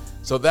 okay, Uh-huh.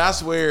 so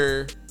that's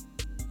where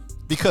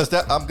Because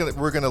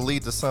we're gonna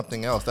lead to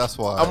something else. That's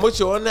why I'm with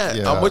you on that.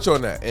 Yeah. I'm with you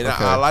on that, and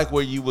Okay. I like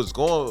where you was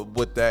going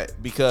with that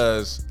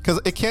because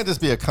it can't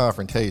just be a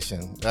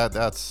confrontation.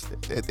 That's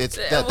we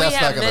not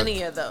have gonna.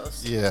 many of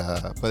those.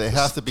 Yeah, but it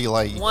has to be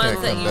like you Ones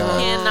can't that come you back.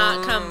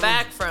 cannot come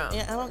back from.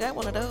 Yeah, I don't got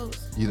one of those.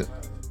 You,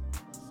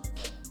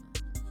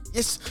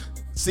 it's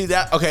see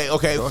that okay.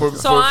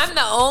 So I'm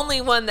the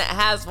only one that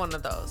has one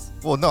of those.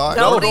 well, no, I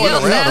Nobody we're else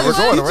going around. has We're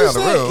going one? around the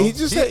room. He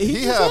just had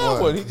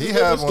one. He He just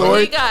had had a one.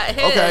 story. He got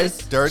his.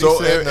 Okay, Dirty so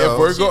said no. if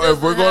we're doesn't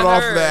going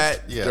off have hers.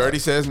 that, Yeah. Dirty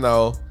says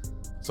no.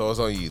 So it's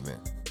on you then.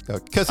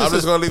 Because I'm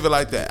just gonna leave it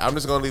like that. I'm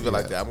just gonna leave it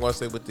like that. I'm gonna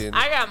stay within.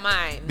 I got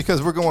mine.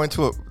 because we're going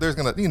to there's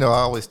gonna I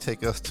always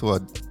take us to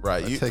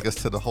Right, you- take us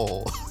to the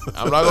hole.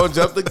 I'm not gonna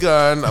jump the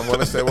gun. I'm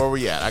gonna stay where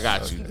we at. I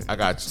got you.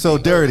 So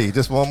Dirty,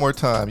 just one more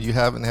time. You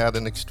haven't had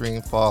an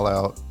extreme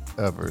fallout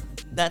ever.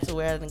 That's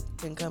where I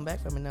didn't come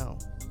back from it. No.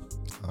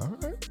 All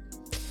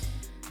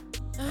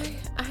right,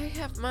 I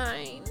have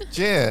mine.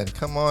 Jen,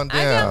 come on I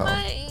got down.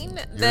 mine.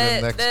 You're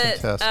the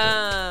next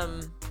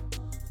contestant.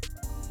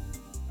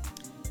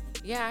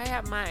 Yeah, I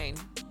have mine.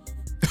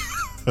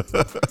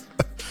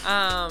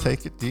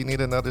 Take it. Do you need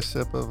another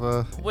sip of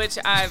Which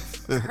I've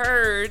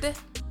heard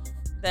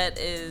that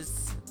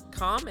is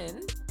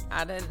common.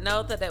 I didn't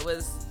know that it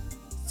was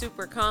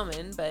super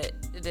common, but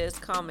it is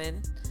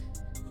common.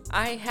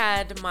 I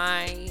had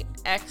my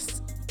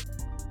ex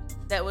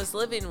that was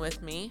living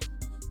with me,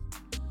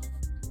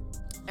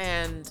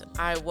 and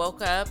I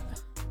woke up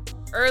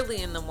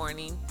early in the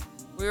morning.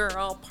 We were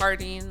all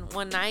partying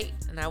one night,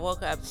 and I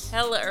woke up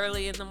hella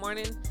early in the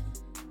morning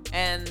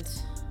and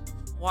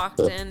walked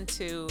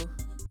into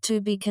To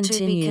be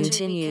continued.